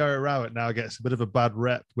unfortunately Gary Rowett now gets a bit of a bad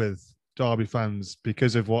rep with Derby fans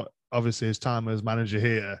because of what obviously his time as manager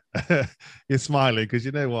here. You're smiling because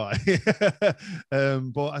you know why.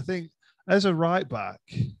 But I think as a right back,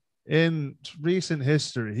 in recent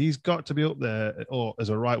history, he's got to be up there, or as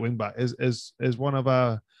a right wing back, is one of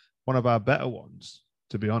our better ones,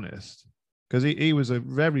 to be honest, because he was a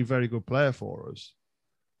very, very good player for us.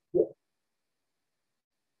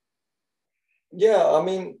 Yeah, I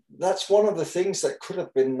mean, that's one of the things that could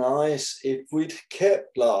have been nice if we'd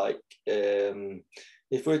kept like if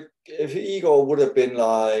Igor would have been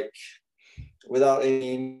like without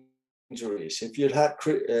any injuries, if you'd had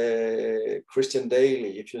Christian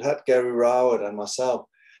Daly, if you'd had Gary Rowett and myself,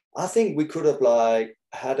 I think we could have like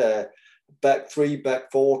had a back three,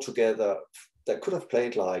 back four together that could have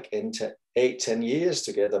played like 8-10 years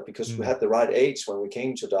together, because we had the right age when we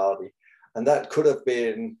came to Derby, and that could have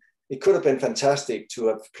been fantastic to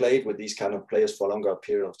have played with these kind of players for a longer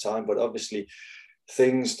period of time. But obviously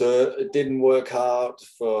things that didn't work out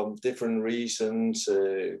for different reasons.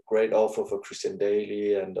 Great offer for Christian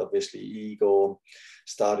Daly, and obviously Igor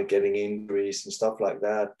started getting injuries and stuff like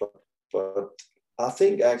that. But I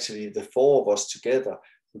think actually the four of us together,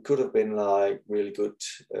 we could have been like really good,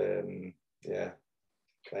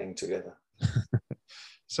 playing together.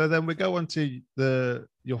 So then we go on to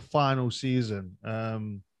your final season,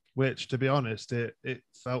 which, to be honest, it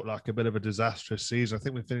felt like a bit of a disastrous season. I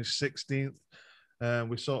think we finished 16th.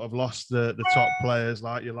 We sort of lost the top players,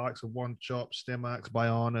 like your likes of One Chop, Stimac,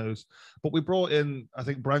 Baianos. But we brought in, I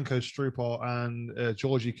think, Branko Strupar and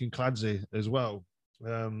Georgi Kinkladze as well.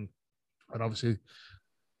 And obviously,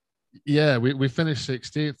 yeah, we finished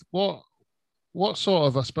 16th. What sort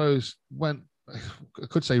of, I suppose, went, I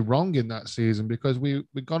could say, wrong in that season? Because we'd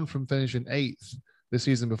gone from finishing 8th the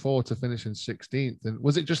season before to finishing 16th. And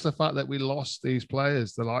was it just the fact that we lost these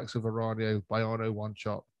players, the likes of Aranio, Baiano, One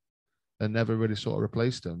Chop, and never really sort of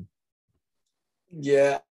replaced them?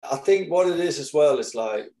 Yeah, I think what it is as well is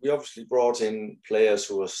like we obviously brought in players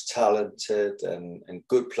who was talented and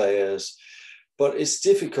good players, but it's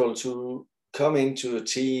difficult to come into a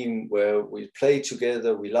team where we played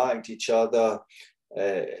together, we liked each other,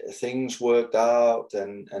 things worked out,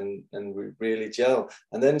 and we really gel.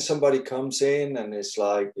 And then somebody comes in and it's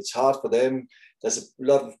like, it's hard for them. There's a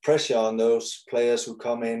lot of pressure on those players who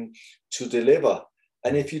come in to deliver.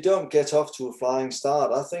 And if you don't get off to a flying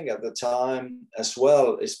start, I think at the time as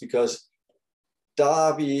well, it's because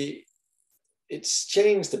Derby, it's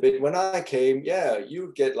changed a bit. When I came, yeah,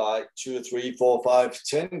 you'd get like 2, 3, 4, 5,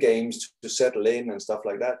 10 games to settle in and stuff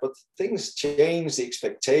like that. But things changed, the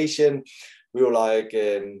expectation. We were like,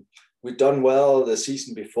 we'd done well the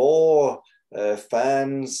season before.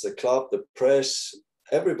 Fans, the club, the press,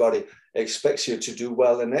 everybody expects you to do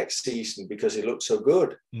well the next season because it looked so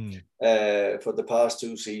good for the past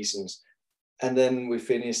 2 seasons. And then we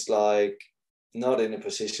finished like not in a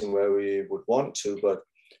position where we would want to, but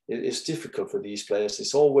it's difficult for these players.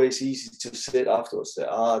 It's always easy to sit afterwards. They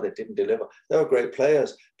didn't deliver. They were great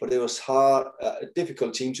players, but it was hard, a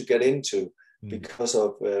difficult team to get into because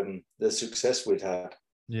of the success we'd had.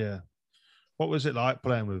 Yeah. What was it like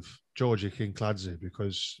playing with Georgi Kinkladze?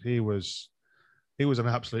 Because he was an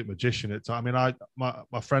absolute magician at times. I mean,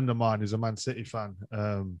 my friend of mine is a Man City fan.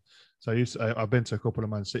 So I've been to a couple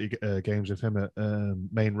of Man City games with him at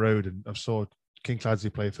Main Road, and I saw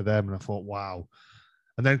Kinkladze play for them, and I thought, wow.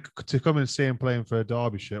 And then to come and see him playing for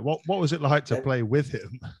Derbyshire, what was it like to play with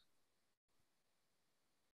him?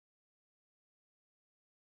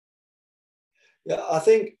 Yeah, I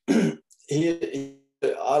think I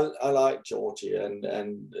like Georgie,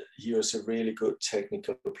 and he was a really good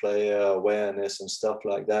technical player, awareness and stuff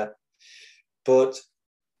like that. But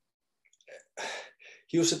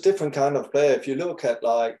he was a different kind of player. If you look at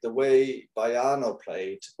like the way Baiano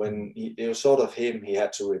played, when it was sort of him he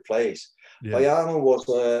had to replace. Yeah. Baiano was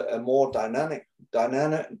a more dynamic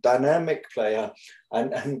player,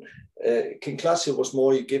 and Kinkladze was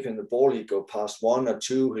more, you give him the ball, he'd go past 1 or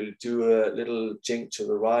 2, he'll do a little jink to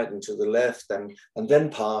the right and to the left, and then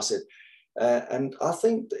pass it. And I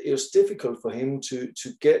think that it was difficult for him to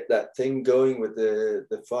get that thing going with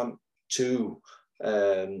the front 2,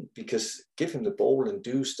 because give him the ball and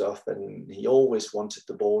do stuff, and he always wanted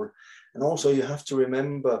the ball. And also you have to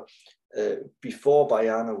remember, before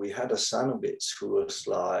Baiano, we had a Sanovic who was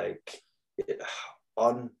like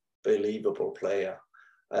unbelievable player.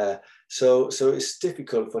 So it's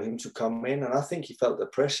difficult for him to come in, and I think he felt the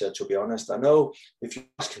pressure, to be honest. I know if you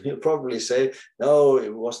ask him, he'll probably say, no,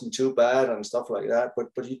 it wasn't too bad and stuff like that,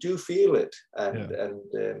 but you do feel it, and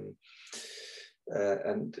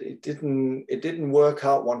it didn't work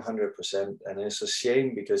out 100%, and it's a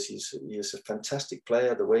shame because he's a fantastic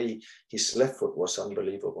player. The way his left foot was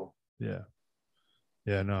unbelievable. Yeah,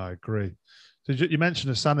 no, I agree. So you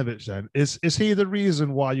mentioned Asanovic then. Is he the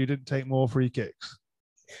reason why you didn't take more free kicks?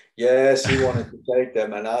 Yes, he wanted to take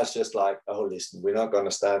them, and I was just like, oh, listen, we're not going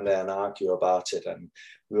to stand there and argue about it, and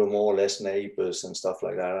we were more or less neighbours and stuff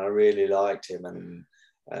like that, and I really liked him, and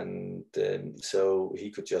so he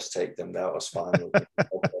could just take them. That was fine with me.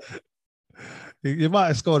 You might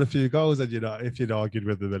have scored a few goals, and if you'd argued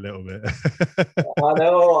with him a little bit.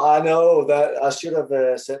 I know that I should have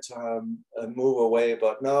said to him, move away,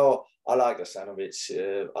 but no, I like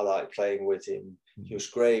Asanovic. I like playing with him. He was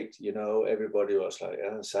great. Everybody was like,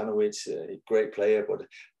 Asanovic, a great player, but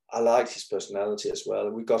I liked his personality as well.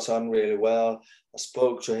 We got on really well. I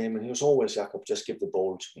spoke to him, and he was always, Jacob, just give the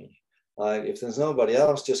ball to me. If there's nobody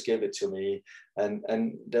else, just give it to me.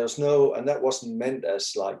 And there's no, and that wasn't meant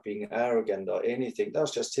as like being arrogant or anything. That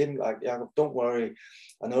was just him like, yeah, don't worry.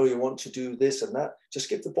 I know you want to do this and that. Just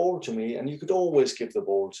give the ball to me. And you could always give the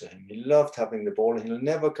ball to him. He loved having the ball. He'll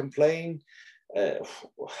never complain.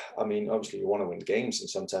 I mean, obviously you want to win games and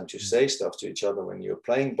sometimes you say stuff to each other when you're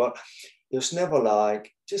playing, but it was never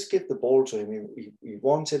like, just give the ball to him. He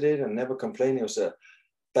wanted it and never complained. It was a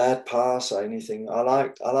bad pass or anything. I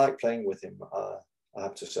like playing with him, I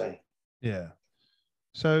have to say. Yeah.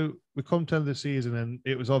 So we come to the end of the season and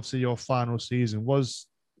it was obviously your final season. Was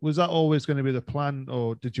that always going to be the plan,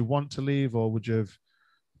 or did you want to leave, or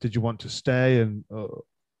did you want to stay? And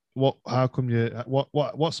how come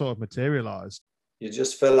what sort of materialized? You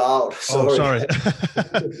just fell out. Sorry. Oh, sorry.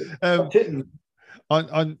 I didn't.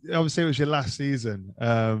 Obviously it was your last season.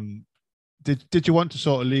 Did you want to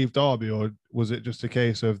sort of leave Derby, or was it just a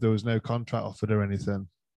case of there was no contract offered or anything?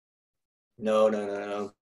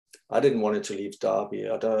 No. I didn't want to leave Derby.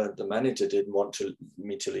 The manager didn't want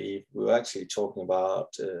me to leave. We were actually talking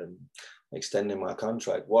about extending my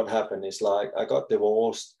contract. What happened is, like, I got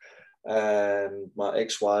divorced and my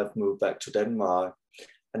ex-wife moved back to Denmark.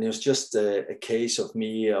 And it was just a case of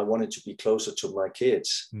me. I wanted to be closer to my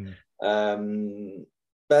kids.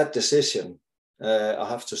 Bad decision, I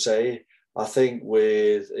have to say. I think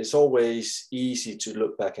it's always easy to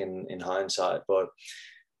look back in hindsight, but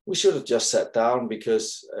we should have just sat down,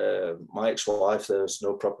 because my ex-wife, there's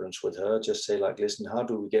no problems with her. Just say, like, listen, how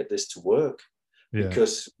do we get this to work? Yeah.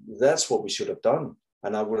 Because that's what we should have done.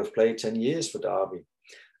 And I would have played 10 years for Derby.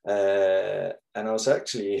 And I was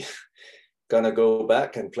actually going to go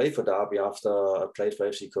back and play for Derby after I played for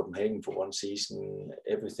FC Copenhagen for one season.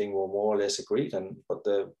 Everything was more or less agreed. But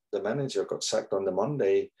the manager got sacked on the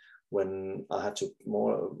Monday when I had to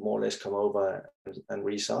more or less come over and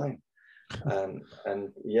resign.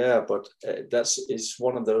 And yeah, but it's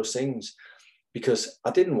one of those things, because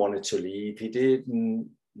I didn't want it to leave. He didn't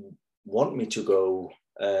want me to go.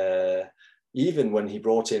 Even when he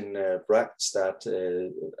brought in Brackstad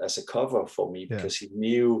as a cover for me, because he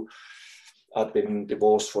knew I'd been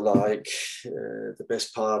divorced for like the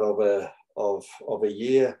best part of a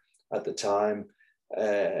year at the time.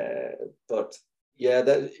 But yeah,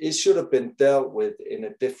 that it should have been dealt with in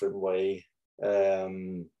a different way.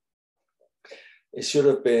 It should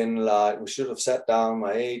have been like, we should have sat down,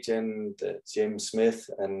 my agent, Jim Smith,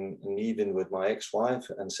 and even with my ex-wife,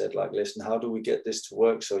 and said, like, listen, how do we get this to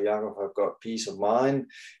work so Jacob have got peace of mind,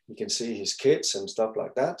 he can see his kids and stuff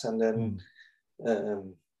like that, and then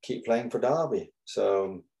keep playing for Derby.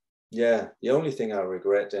 So yeah, the only thing I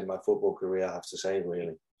regret in my football career, I have to say,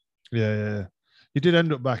 really. Yeah. You did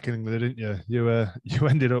end up back in England, didn't you? You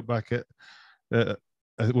ended up back at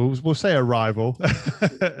we'll say a rival.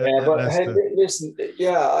 Yeah, but hey, listen,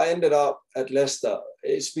 I ended up at Leicester.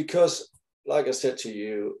 It's because, like I said to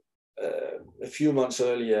you, a few months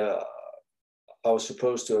earlier, I was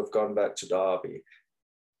supposed to have gone back to Derby.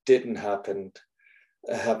 Didn't happen.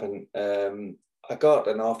 I got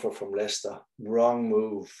an offer from Leicester. Wrong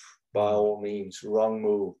move, by all means. Wrong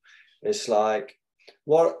move. It's like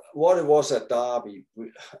what it was at Derby,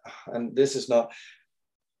 and this is not.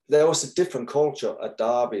 There was a different culture at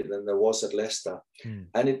Derby than there was at Leicester,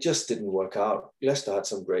 and it just didn't work out. Leicester had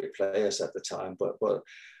some great players at the time, but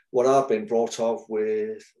what I've been brought up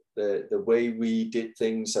with, the way we did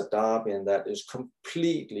things at Derby, and that is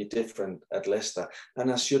completely different at Leicester,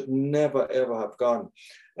 and I should never ever have gone.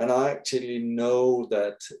 And I actually know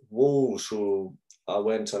that Wolves, who I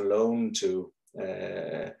went on loan to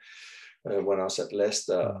when I was at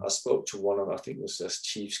Leicester, I spoke to one of, I think it was his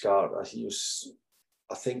chief scout. He was,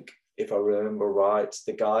 I think, if I remember right,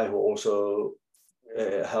 the guy who also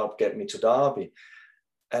helped get me to Derby.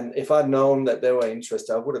 And if I'd known that they were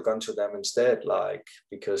interested, I would have gone to them instead,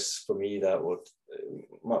 because for me, that would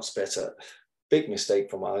much better. Big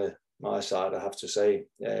mistake from my side, I have to say.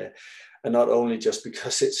 And not only just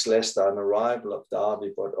because it's Leicester and a rival of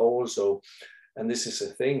Derby, but also, and this is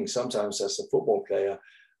a thing, sometimes as a football player,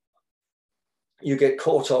 you get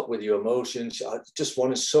caught up with your emotions. I just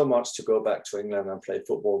wanted so much to go back to England and play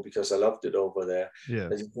football because I loved it over there. Yeah.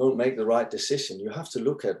 That you don't make the right decision. You have to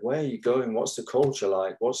look at where you're going, what's the culture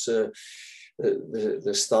like, what's the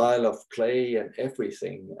style of play and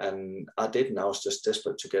everything. And I didn't. I was just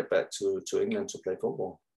desperate to get back to England to play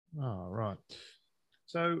football. Oh, right.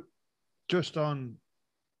 So just on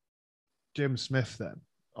Jim Smith then,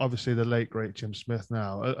 obviously the late, great Jim Smith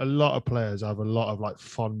now, a lot of players have a lot of like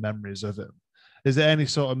fond memories of him. Is there any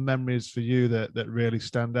sort of memories for you that really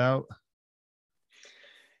stand out?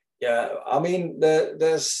 Yeah, I mean,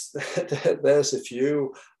 there's there's a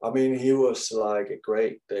few. I mean, he was like a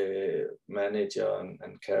great manager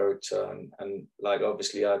and character, and like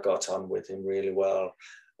obviously I got on with him really well.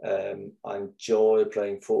 I enjoy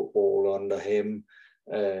playing football under him.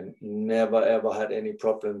 Never ever had any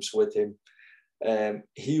problems with him.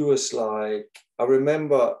 He was like, I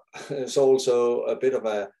remember it's also a bit of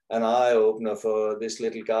an eye opener for this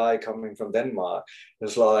little guy coming from Denmark.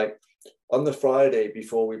 It's like, on the Friday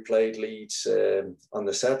before we played Leeds on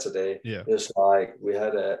the Saturday, it was like we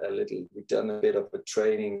had we'd done a bit of a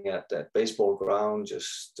training at that baseball ground,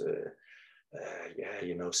 just,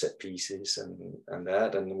 set pieces and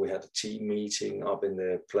that. And we had a team meeting up in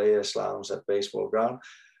the players' lounge at baseball ground.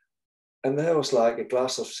 And there was like a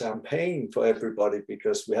glass of champagne for everybody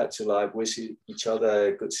because we had to like wish each other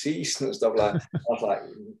a good season and stuff like that. I was like,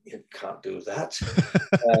 you can't do that.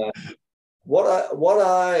 What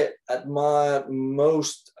I admire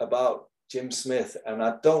most about Jim Smith, and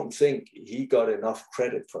I don't think he got enough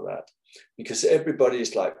credit for that, because everybody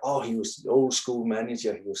is like, oh, he was the old school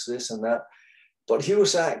manager, he was this and that. But he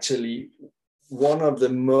was actually one of the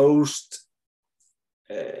most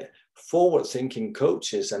forward-thinking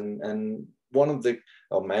coaches and one of the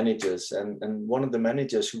managers and one of the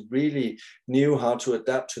managers who really knew how to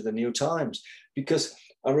adapt to the new times. Because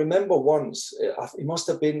I remember once, it was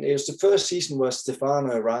the first season where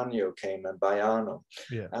Stefano Aranio came and Baiano.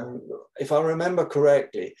 Yeah. And if I remember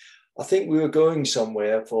correctly, I think we were going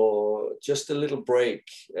somewhere for just a little break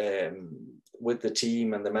with the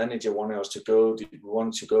team, and the manager wanted us to go. Do you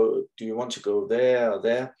want to go there or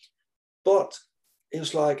there? But it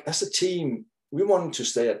was like, as a team, we wanted to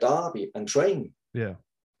stay at Derby and train. Yeah.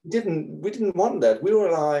 We didn't want that. We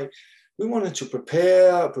were like, we wanted to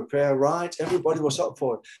prepare right. Everybody was up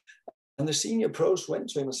for it. And the senior pros went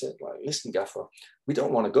to him and said, like, listen, Gaffer, we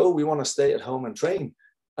don't want to go. We want to stay at home and train.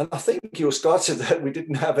 And I think he was gutted that we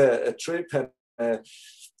didn't have a trip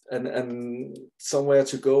and somewhere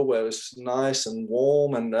to go where it was nice and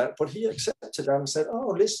warm and that. But he accepted that and said,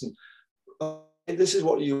 oh, listen, this is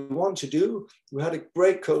what you want to do. We had a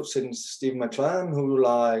great coach in Steve McClaren who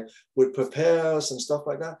like would prepare us and stuff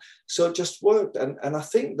like that. So it just worked. And I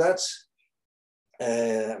think that's,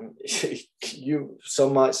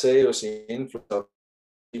 some might say it was the influence of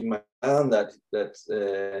Steve McClaren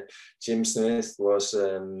that Jim Smith was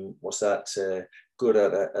that good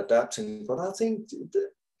at adapting. But I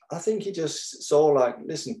think he just saw like,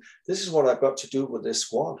 listen, this is what I've got to do with this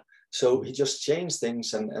squad. So he just changed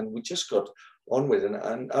things and we just got on with it.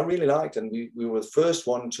 And I really liked it. And we were the first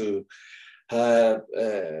one to have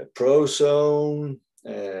Pro Zone.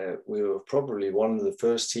 We were probably one of the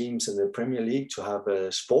first teams in the Premier League to have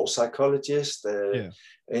a sports psychologist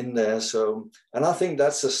in there. So, and I think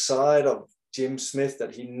that's a side of Jim Smith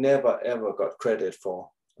that he never, ever got credit for.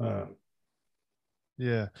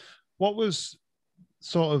 Yeah. What was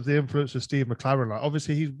sort of the influence of Steve McClaren like?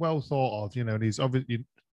 Obviously, he's well thought of, and he's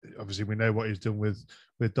obviously we know what he's done with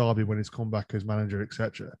Derby when he's come back as manager,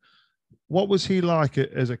 etc. What was he like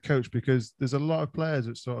as a coach? Because there's a lot of players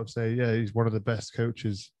that sort of say, yeah, he's one of the best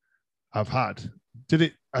coaches I've had.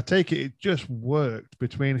 I take it just worked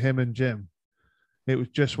between him and Jim. It was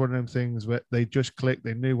just one of them things where they just clicked,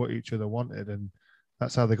 they knew what each other wanted, and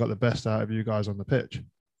that's how they got the best out of you guys on the pitch.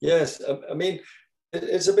 Yes, I mean,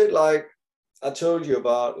 it's a bit like I told you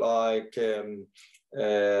about, like,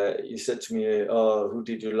 you said to me, oh, who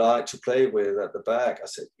did you like to play with at the back? I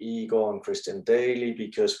said, Igor and Christian Daly,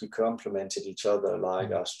 because we complemented each other,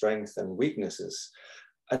 like our strengths and weaknesses.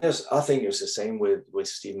 And I think it was the same with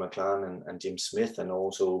Steve McClaren and Jim Smith, and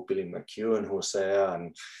also Billy McEwen, who was there,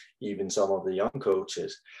 and even some of the young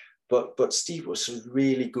coaches. But Steve was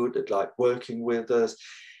really good at like working with us.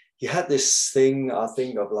 He had this thing, I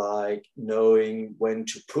think, of like knowing when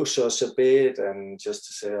to push us a bit and just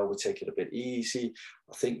to say, oh, we take it a bit easy.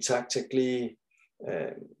 I think tactically,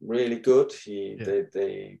 really good.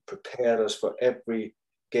 They prepared us for every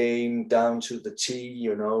game down to the T,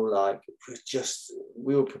 like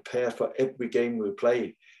we were prepared for every game we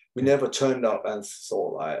played. We never turned up and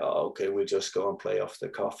thought like, oh, okay, we'll just go and play off the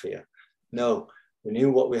cuff here. No, we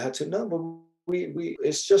knew what we had to know, but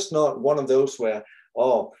it's just not one of those where,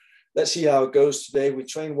 oh, let's see how it goes today. We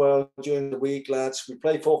train well during the week, lads. We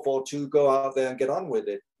play 4-4-2, go out there and get on with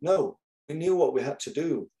it. No, we knew what we had to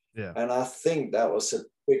do. Yeah. And I think that was a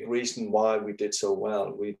big reason why we did so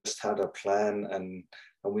well. We just had a plan and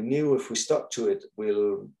we knew if we stuck to it,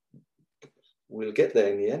 we'll get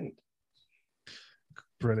there in the end.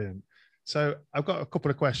 Brilliant. So I've got a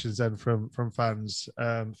couple of questions then from fans.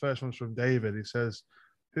 First one's from David. He says,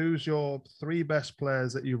 who's your 3 best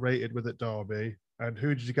players that you rated with at Derby? And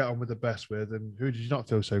who did you get on with the best with, and who did you not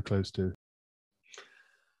feel so close to?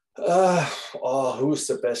 Who's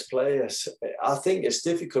the best players? I think it's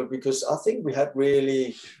difficult because I think we had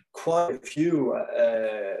really quite a few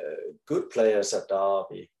good players at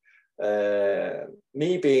Derby.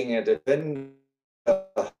 Me being a defender,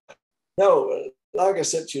 no, like I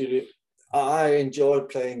said to you, I enjoyed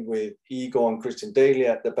playing with Igor and Christian Daly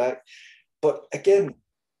at the back. But again,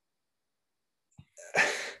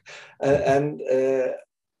 and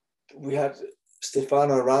we had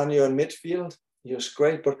Stefano Ranio in midfield. He was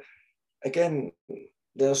great, but again,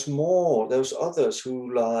 there's others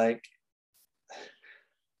who like.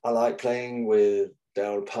 I like playing with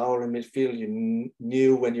Daryl Powell in midfield. You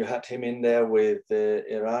knew when you had him in there with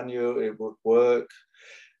Iranio, it would work.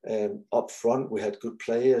 Up front, we had good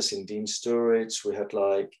players in Dean Sturridge. We had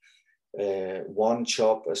like One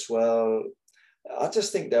Chop as well. I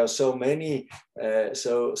just think there are so many.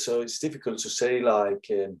 So it's difficult to say like,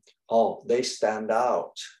 they stand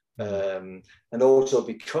out. And also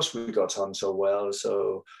because we got on so well,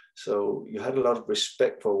 so you had a lot of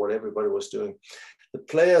respect for what everybody was doing. The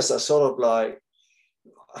players are sort of like,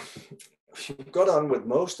 got on with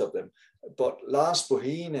most of them, but Lars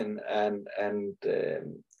Bohinen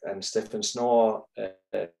and Stefan Snor,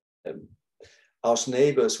 I was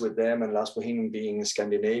neighbors with them, and Lars Bohinen being a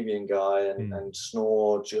Scandinavian guy and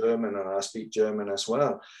Snor German, and I speak German as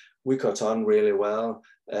well. We got on really well.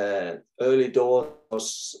 Early doors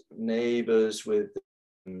was neighbors with,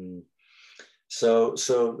 so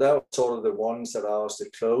that was sort of the ones that I was the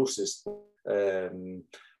closest.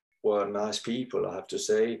 Were nice people, I have to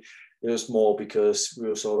say. It was more because we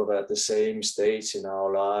were sort of at the same stage in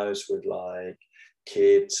our lives with like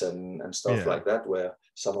kids and stuff like that, where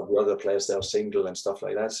some of the other players, they're single and stuff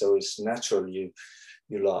like that. So it's natural you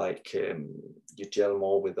like you gel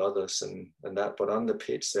more with others and that. But on the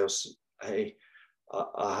pitch, I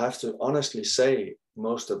have to honestly say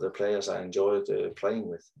most of the players I enjoyed playing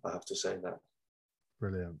with. I have to say that.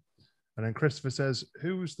 Brilliant. And then Christopher says,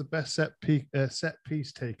 who was the best set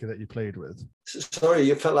piece taker that you played with? Sorry,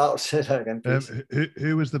 you fell out. Say that again, please.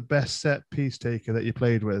 Who was the best set piece taker that you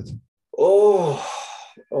played with? Oh,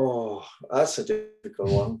 that's a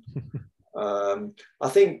difficult one. I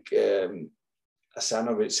think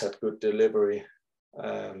Asanovic had good delivery.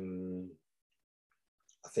 I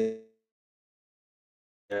think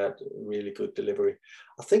he had really good delivery.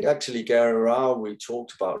 I think actually Gary Rao, we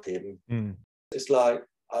talked about him. It's like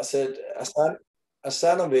I said,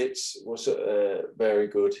 Asanovic was very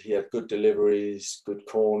good. He had good deliveries, good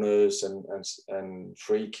corners, and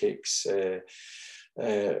free kicks.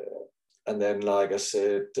 And then, like I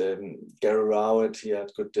said, Gary Rowett, he had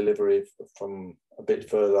good delivery from a bit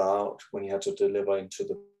further out when he had to deliver into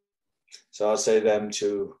the. So I'd say them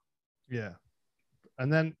two. Yeah. And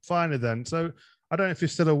then finally, so I don't know if you're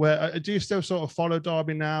still aware. Do you still sort of follow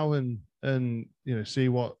Derby now and see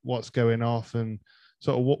what's going off, and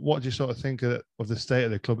sort of what do you sort of think of the state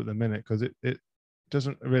of the club at the minute? Because it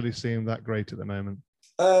doesn't really seem that great at the moment.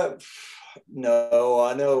 No,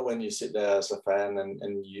 I know when you sit there as a fan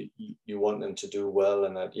and you want them to do well,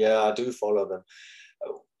 and that, yeah, I do follow them.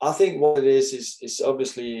 I think what it is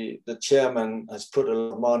obviously the chairman has put a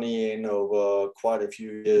lot of money in over quite a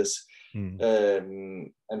few years.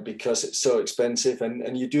 And because it's so expensive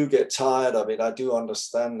and you do get tired of it. I do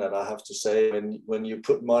understand that, I have to say, when you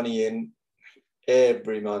put money in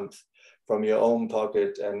every month from your own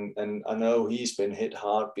pocket, and I know he's been hit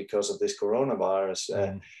hard because of this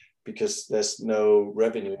coronavirus, because there's no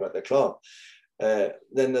revenue at the club.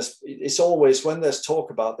 Then it's always, when there's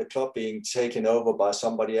talk about the club being taken over by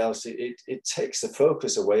somebody else, it takes the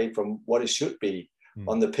focus away from what it should be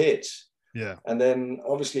on the pitch. Yeah. And then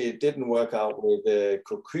obviously it didn't work out with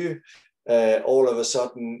Cocu. All of a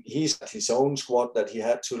sudden he's got his own squad that he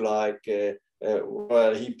had to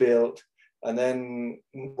he built. And then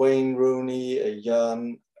Wayne Rooney, a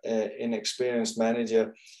young, inexperienced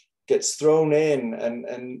manager, gets thrown in,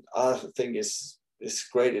 and I think it's a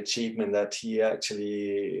great achievement that he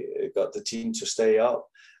actually got the team to stay up.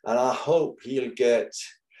 And I hope he'll get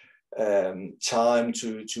time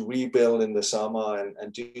to rebuild in the summer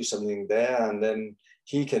and do something there, and then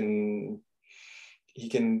he can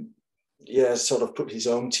sort of put his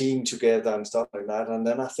own team together and stuff like that. And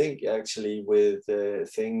then I think actually with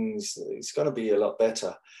things, it's going to be a lot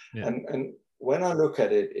better. Yeah. And when I look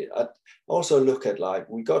at it, I also look at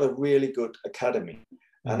we got a really good academy.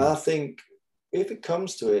 And I think if it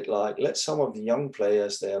comes to it, let some of the young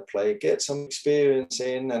players there play, get some experience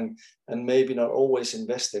in, and maybe not always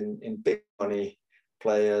invest in big money,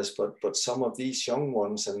 players, but some of these young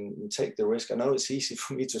ones and take the risk. I know it's easy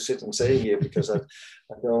for me to sit and say here because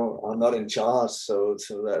I'm not in charge, so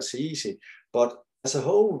that's easy. But as a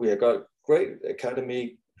whole, we have got great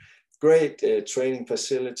academy, great training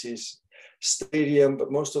facilities, stadium,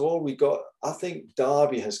 but most of all, I think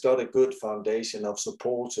Derby has got a good foundation of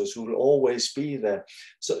supporters who will always be there.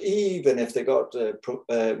 So even if they got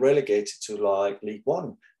relegated to like League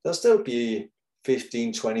One, there'll still be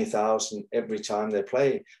 15, 20,000 every time they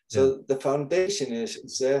play. So the foundation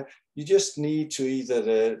is there. You just need to either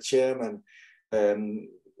the chairman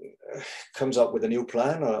comes up with a new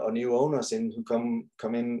plan or new owners in who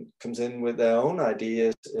comes in with their own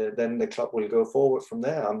ideas, then the club will go forward from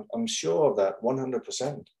there. I'm sure of that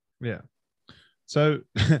 100%. Yeah. So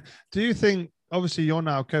do you think, obviously you're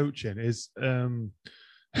now coaching, is I'm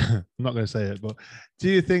not going to say it, but do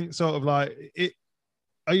you think sort of like it,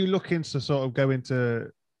 are you looking to sort of go into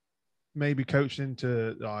maybe coaching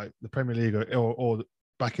into like the Premier League or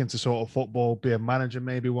back into sort of football, be a manager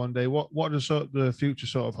maybe one day? What does sort of the future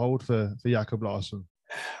sort of hold for Jacob Laursen?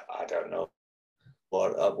 I don't know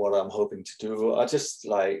what I'm hoping to do. I just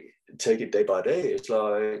like take it day by day. It's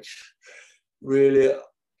like really,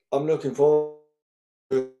 I'm looking forward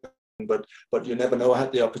to it, but you never know. I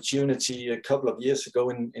had the opportunity a couple of years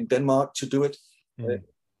ago in Denmark to do it.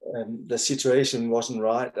 And the situation wasn't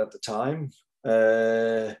right at the time.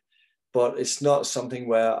 But it's not something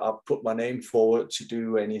where I put my name forward to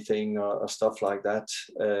do anything or stuff like that.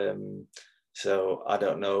 So I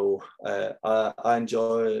don't know. I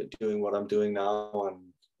enjoy doing what I'm doing now,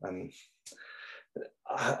 and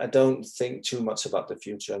I don't think too much about the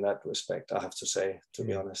future in that respect, I have to say, to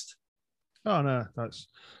be honest. Oh no, that's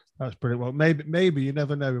brilliant. Well, maybe you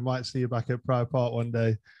never know. We might see you back at Pride Park one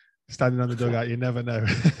day, standing on the dugout. You never know.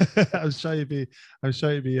 I'm sure you'd be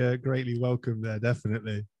greatly welcome there.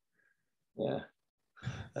 Definitely. I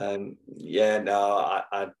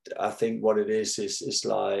think what it is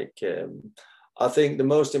like I think the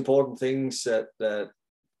most important things that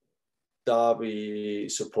Derby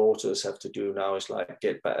supporters have to do now is like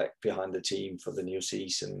get back behind the team for the new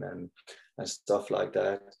season and stuff like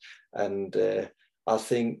that. And I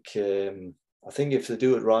think if they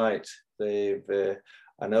do it right,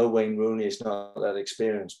 I know Wayne Rooney is not that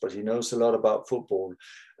experienced, but he knows a lot about football.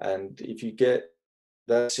 And if you get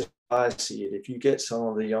that's just how I see it. If you get some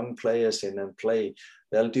of the young players in and play,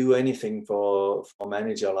 they'll do anything for a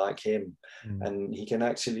manager like him. And he can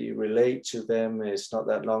actually relate to them. It's not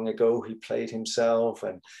that long ago he played himself,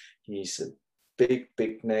 and he's a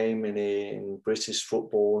big name in British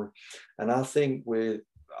football. And I think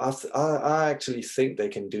I actually think they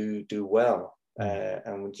can do well.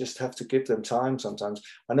 And we just have to give them time sometimes.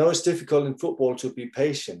 I know it's difficult in football to be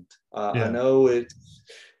patient. I know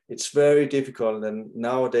it's very difficult, and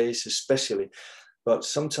nowadays especially. But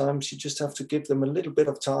sometimes you just have to give them a little bit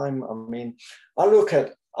of time. I mean, I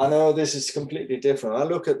know this is completely different. I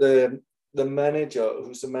look at the manager,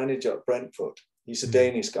 who's the manager at Brentford. He's a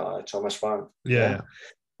Danish guy, Thomas Frank. Yeah.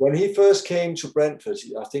 When he first came to Brentford,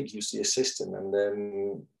 I think he was the assistant, and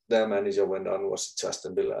then their manager went on, was it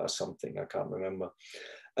Aston Villa or something? I can't remember.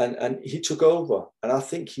 And he took over, and I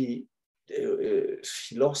think he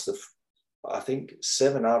lost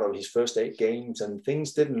 7 out of his first 8 games, and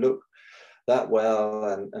things didn't look that well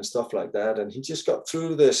and stuff like that. And he just got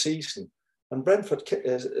through the season, and Brentford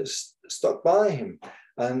stuck by him.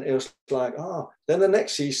 And it was like, then the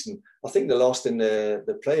next season, I think they lost in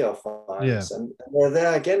the playoff finals, and they're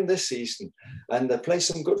there again this season, and they play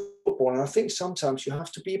some good football. And I think sometimes you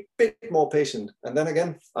have to be a bit more patient. And then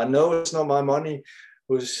again, I know it's not my money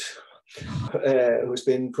who's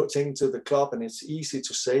been put into the club, and it's easy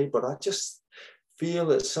to say, but I just feel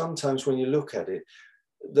that sometimes when you look at it,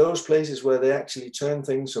 those places where they actually turn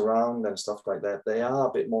things around and stuff like that, they are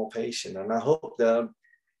a bit more patient. And I hope they'll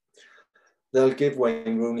give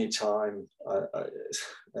Wayne Rooney time to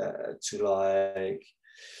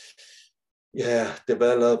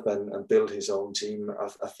develop and build his own team.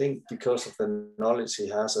 I think because of the knowledge he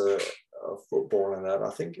has of football and that,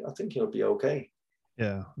 I think he'll be okay.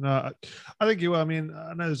 Yeah, no, I think you will. I mean,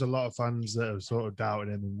 I know there's a lot of fans that have sort of doubted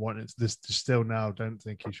him and wanted this to still now don't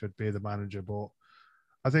think he should be the manager. But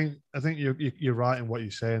I think you're right in what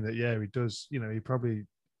you're saying, that he does. He probably,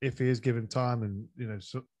 if he is given time and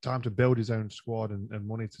time to build his own squad and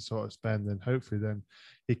money to sort of spend, then hopefully then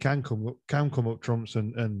he can come up trumps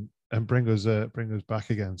and bring us back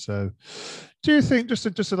again. So, do you think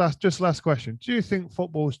just last question? Do you think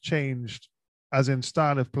football's changed? As in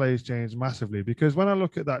style of plays changed massively? Because when I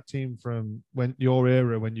look at that team from your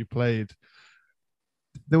era, when you played,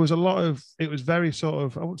 there was it was very sort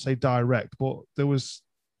of, I wouldn't say direct, but there was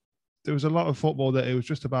there was a lot of football that it was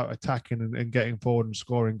just about attacking and getting forward and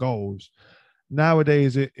scoring goals.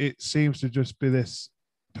 Nowadays, it seems to just be this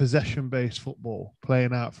possession-based football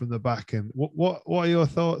playing out from the back. And what are your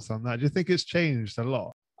thoughts on that? Do you think it's changed a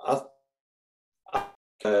lot?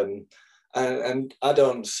 And I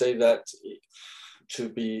don't say that to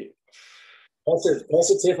be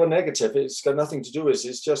positive or negative. It's got nothing to do with it.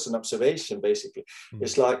 It's just an observation, basically.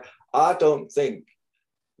 It's like, I don't think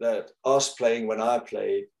that us playing when I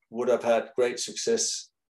played would have had great success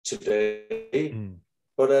today.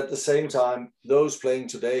 But at the same time, those playing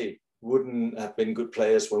today wouldn't have been good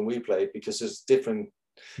players when we played, because it's different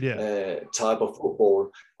type of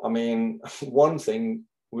football. I mean, one thing,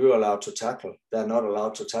 we were allowed to tackle. They're not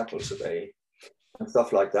allowed to tackle today and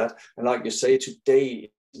stuff like that. And like you say,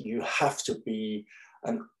 today, you have to be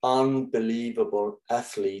an unbelievable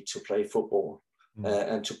athlete to play football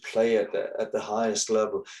and to play at the highest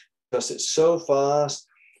level, because it's so fast.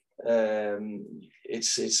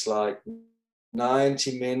 It's like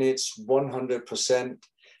 90 minutes, 100%,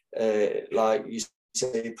 like you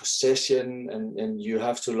say, possession, and you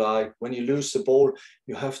have to, like, when you lose the ball,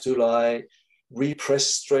 you have to like repress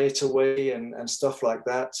straight away and stuff like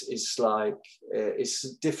that. It's like it's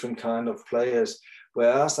a different kind of players.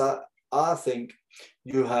 Whereas I think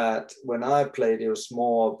you had, when I played, it was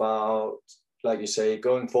more about, like you say,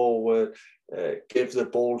 going forward, give the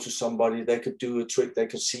ball to somebody, they could do a trick, they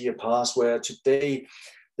could see a pass, where today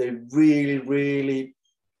they really,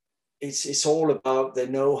 it's all about, they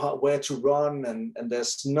know where to run, and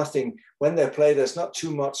there's nothing, when they play, there's not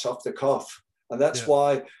too much off the cuff. And that's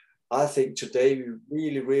why I think today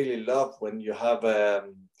we really love when you have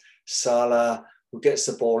Salah, who gets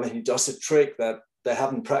the ball and he does a trick that they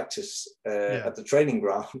haven't practiced at the training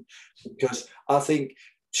ground. Because I think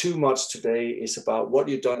too much today is about what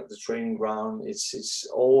you've done at the training ground. It's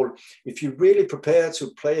all, if you really prepare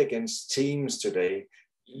to play against teams today,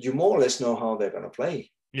 you more or less know how they're going to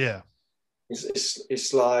play. Yeah.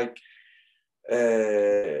 It's like,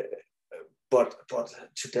 but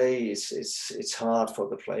today it's hard for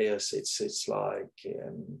the players. It's like,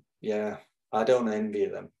 I don't envy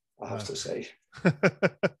them, I have to say.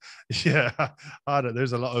 Yeah, I don't.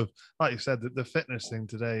 There's a lot of, like you said, the fitness thing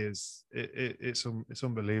today is it's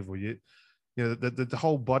unbelievable. You know, the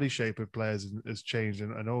whole body shape of players has changed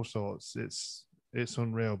and all sorts. It's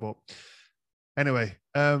unreal. But anyway,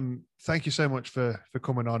 thank you so much for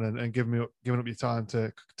coming on and giving up your time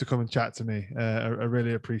to come and chat to me. I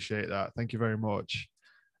really appreciate that. Thank you very much.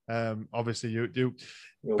 Obviously, you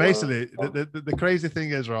basically the crazy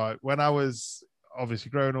thing is, right, when I was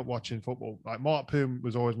obviously growing up watching football, like Mark Poom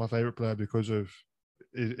was always my favorite player because of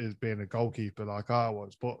his being a goalkeeper like I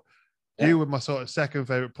was. But you were my sort of second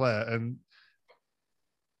favorite player, and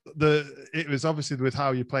it was obviously with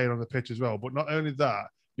how you played on the pitch as well. But not only that,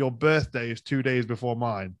 your birthday is 2 days before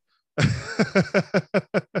mine.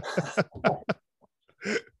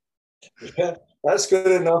 Yeah, that's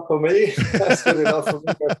good enough for me. That's good enough for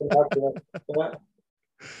me.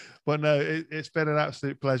 But no, it's been an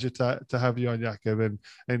absolute pleasure to have you on, Jacob,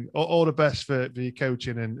 and all the best for your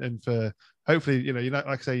coaching and for, hopefully, you know, like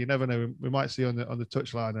I say, you never know, we might see on the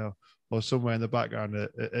touchline or somewhere in the background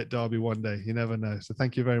at Derby one day. You never know. So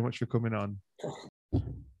thank you very much for coming on.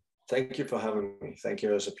 Thank you for having me. Thank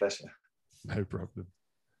you. It was a pleasure. No problem.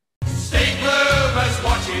 Stay blue as